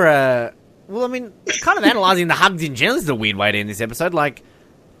there a... Well, I mean, kind of analysing the hugs in general is a weird way to end this episode. Like,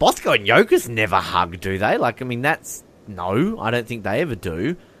 Bosco and Yokas never hug, do they? Like, I mean, that's... No, I don't think they ever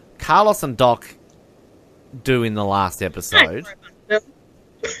do. Carlos and Doc do in the last episode.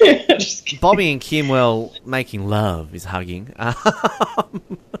 Bobby and Kim, well, making love is hugging.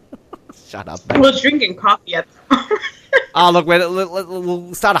 Shut up, mate. We're drinking coffee at the look,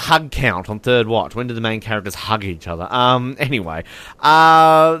 we'll start a hug count on third watch. When do the main characters hug each other? Anyway,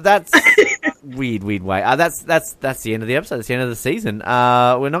 that's weird way. That's the end of the episode. That's the end of the season.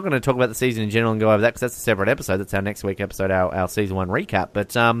 We're not going to talk about the season in general and go over that because that's a separate episode. That's our next week episode, our season 1 recap.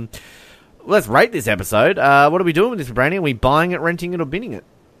 But let's rate this episode. What are we doing with this, Brandy? Are we buying it, renting it, or binning it?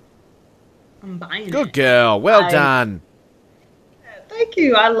 I'm buying it. Good girl. Well done. Thank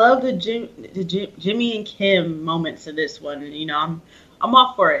you. I love the Jimmy and Kim moments of this one. You know, I'm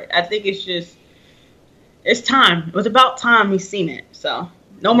all for it. I think it's time. It was about time we've seen it. So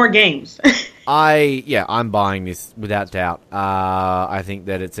no more games. I'm buying this without doubt. I think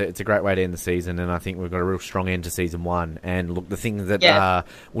that it's a great way to end the season, and I think we've got a real strong end to season 1. And look, the thing that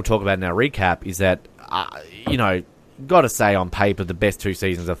we'll talk about in our recap is that got to say on paper the best 2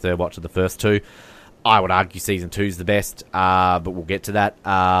 seasons of Third Watch are the first 2. I would argue season 2 is the best, but we'll get to that.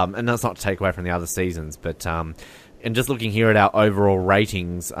 And that's not to take away from the other seasons, but and just looking here at our overall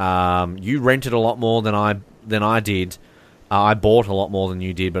ratings, you rented a lot more than I did. I bought a lot more than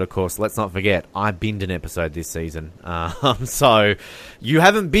you did, but of course, let's not forget, I binned an episode this season. So you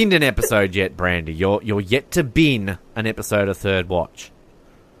haven't binned an episode yet, Brandy. You're yet to bin an episode of Third Watch.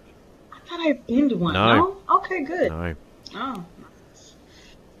 I thought I binned one. No? Okay, good. No. Oh,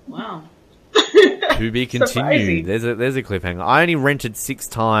 wow. To be continued. There's a cliffhanger. I only rented 6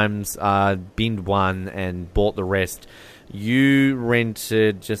 times, binned 1, and bought the rest. You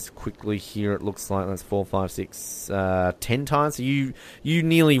rented, just quickly here, it looks like that's 4, 5, 6, 10 times. So you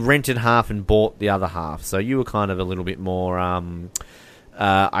nearly rented half and bought the other half. So you were kind of a little bit more,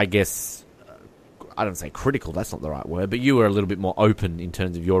 I guess, I don't say critical, that's not the right word, but you were a little bit more open in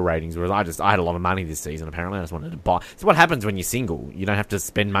terms of your ratings, whereas I had a lot of money this season, apparently. I just wanted to buy. It's what happens when you're single. You don't have to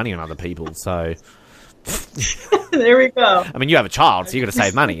spend money on other people, so... There we go. I mean, you have a child, so you got to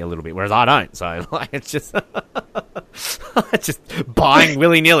save money a little bit, whereas I don't. So, like, it's just... just buying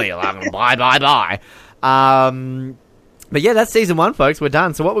willy-nilly. Like, buy. But yeah, that's season 1, folks. We're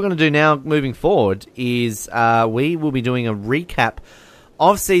done. So what we're going to do now, moving forward, is we will be doing a recap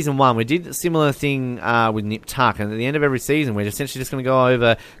of season 1. We did a similar thing with Nip Tuck, and at the end of every season, we're essentially just going to go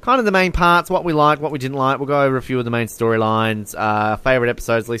over kind of the main parts, what we liked, what we didn't like. We'll go over a few of the main storylines, favourite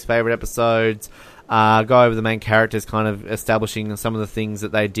episodes, least favourite episodes, go over the main characters, kind of establishing some of the things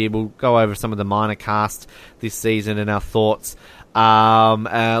that they did. We'll go over some of the minor cast this season and our thoughts.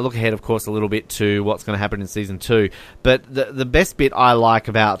 Look ahead, of course, a little bit to what's going to happen in season 2. But the best bit I like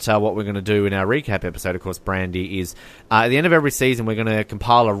about what we're going to do in our recap episode, of course, Brandy, is at the end of every season we're going to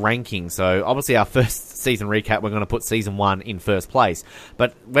compile a ranking. So obviously our first season recap, we're going to put season 1 in first place.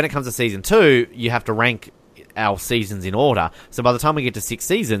 But when it comes to season 2, you have to rank our seasons in order. So by the time we get to 6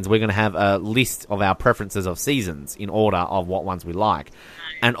 seasons, we're going to have a list of our preferences of seasons in order of what ones we like.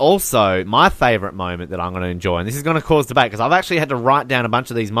 And also, my favourite moment that I'm going to enjoy, and this is going to cause debate because I've actually had to write down a bunch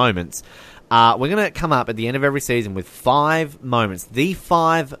of these moments. We're going to come up at the end of every season with 5 moments. The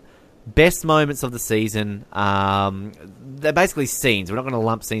 5 best moments of the season. They're basically scenes. We're not going to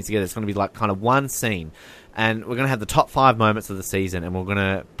lump scenes together. It's going to be like kind of one scene. And we're going to have the top 5 moments of the season, and we're going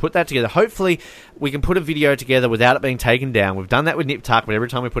to put that together. Hopefully, we can put a video together without it being taken down. We've done that with Nip Tuck, but every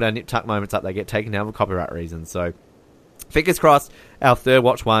time we put our Nip Tuck moments up, they get taken down for copyright reasons. So, fingers crossed, our Third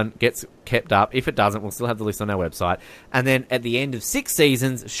Watch one gets kept up. If it doesn't, we'll still have the list on our website. And then at the end of 6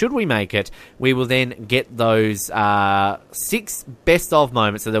 seasons, should we make it, we will then get those 6 best of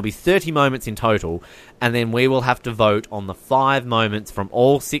moments. So there'll be 30 moments in total. And then we will have to vote on the 5 moments from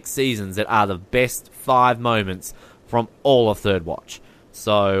all 6 seasons that are the best 5 moments from all of Third Watch.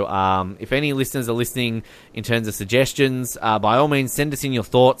 So if any listeners are listening in terms of suggestions, by all means, send us in your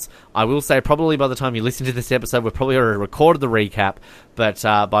thoughts. I will say probably by the time you listen to this episode, we've probably already recorded the recap. But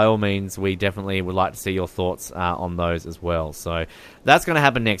by all means, we definitely would like to see your thoughts on those as well. So that's going to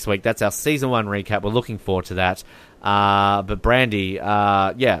happen next week. That's our Season 1 recap. We're looking forward to that. But Brandy,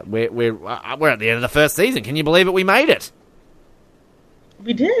 yeah, we're at the end of the first season. Can you believe it? We made it.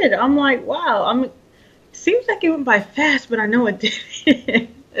 We did. I'm like, wow. Seems like it went by fast, but I know it did.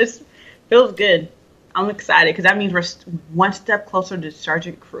 It feels good. I'm excited because that means we're one step closer to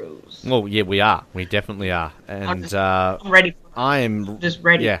Sergeant Cruz. Well, yeah, we are. We definitely are. And I'm ready. I am just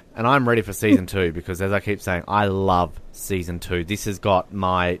ready. Yeah, and I'm ready for season 2 because, as I keep saying, I love Season 2. This has got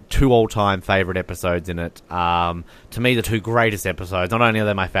my 2 all-time favourite episodes in it. To me, the 2 greatest episodes. Not only are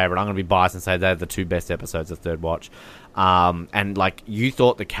they my favourite, I'm going to be biased and say they're the 2 best episodes of Third Watch. And like, you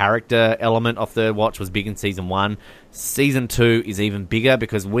thought the character element of Third Watch was big in Season 1. Season 2 is even bigger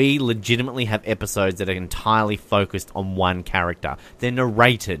because we legitimately have episodes that are entirely focused on one character. They're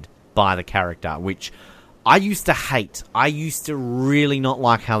narrated by the character, which I used to hate. I used to really not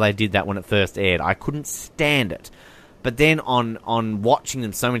like how they did that when it first aired. I couldn't stand it. But then on watching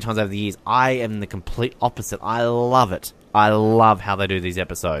them so many times over the years, I am the complete opposite. I love it. I love how they do these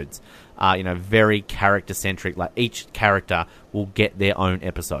episodes. Very character-centric. Like, each character will get their own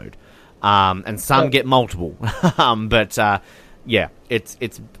episode. And some get multiple.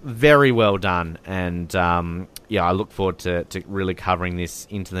 It's very well done. And, I look forward to really covering this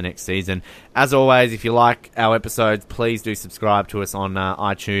into the next season. As always, if you like our episodes, please do subscribe to us on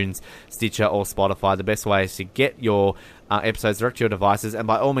iTunes, Stitcher, or Spotify. The best way is to get your episodes direct to your devices. And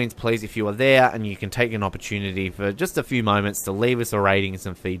by all means, please, if you are there and you can take an opportunity for just a few moments to leave us a rating and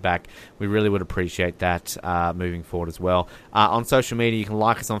some feedback, we really would appreciate that moving forward as well. On social media, you can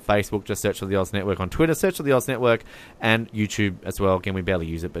like us on Facebook. Just search for The Oz Network. On Twitter, search for The Oz Network. And YouTube as well. Again, we barely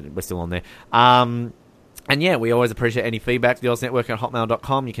use it, but we're still on there. And yeah, we always appreciate any feedback.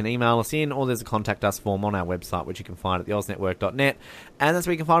 TheOzNetwork@hotmail.com. You can email us in, or there's a contact us form on our website, which you can find at theoznetwork.net. And that's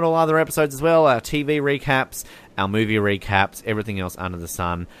where you can find all other episodes as well, our TV recaps, our movie recaps, everything else under the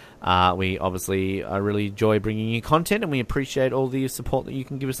sun. We obviously really enjoy bringing you content, and we appreciate all the support that you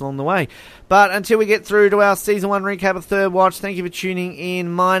can give us along the way. But until we get through to our Season 1 recap of Third Watch, thank you for tuning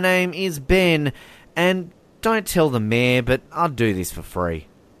in. My name is Ben, and don't tell the mayor, but I'll do this for free.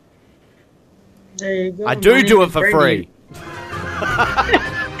 There you go. I do it for free. And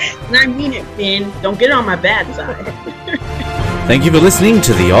I mean it, Ben. Don't get on my bad side. Thank you for listening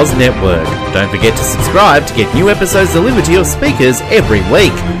to the Oz Network. Don't forget to subscribe to get new episodes delivered to your speakers every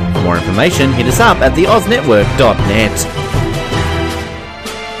week. For more information, hit us up at theoznetwork.net.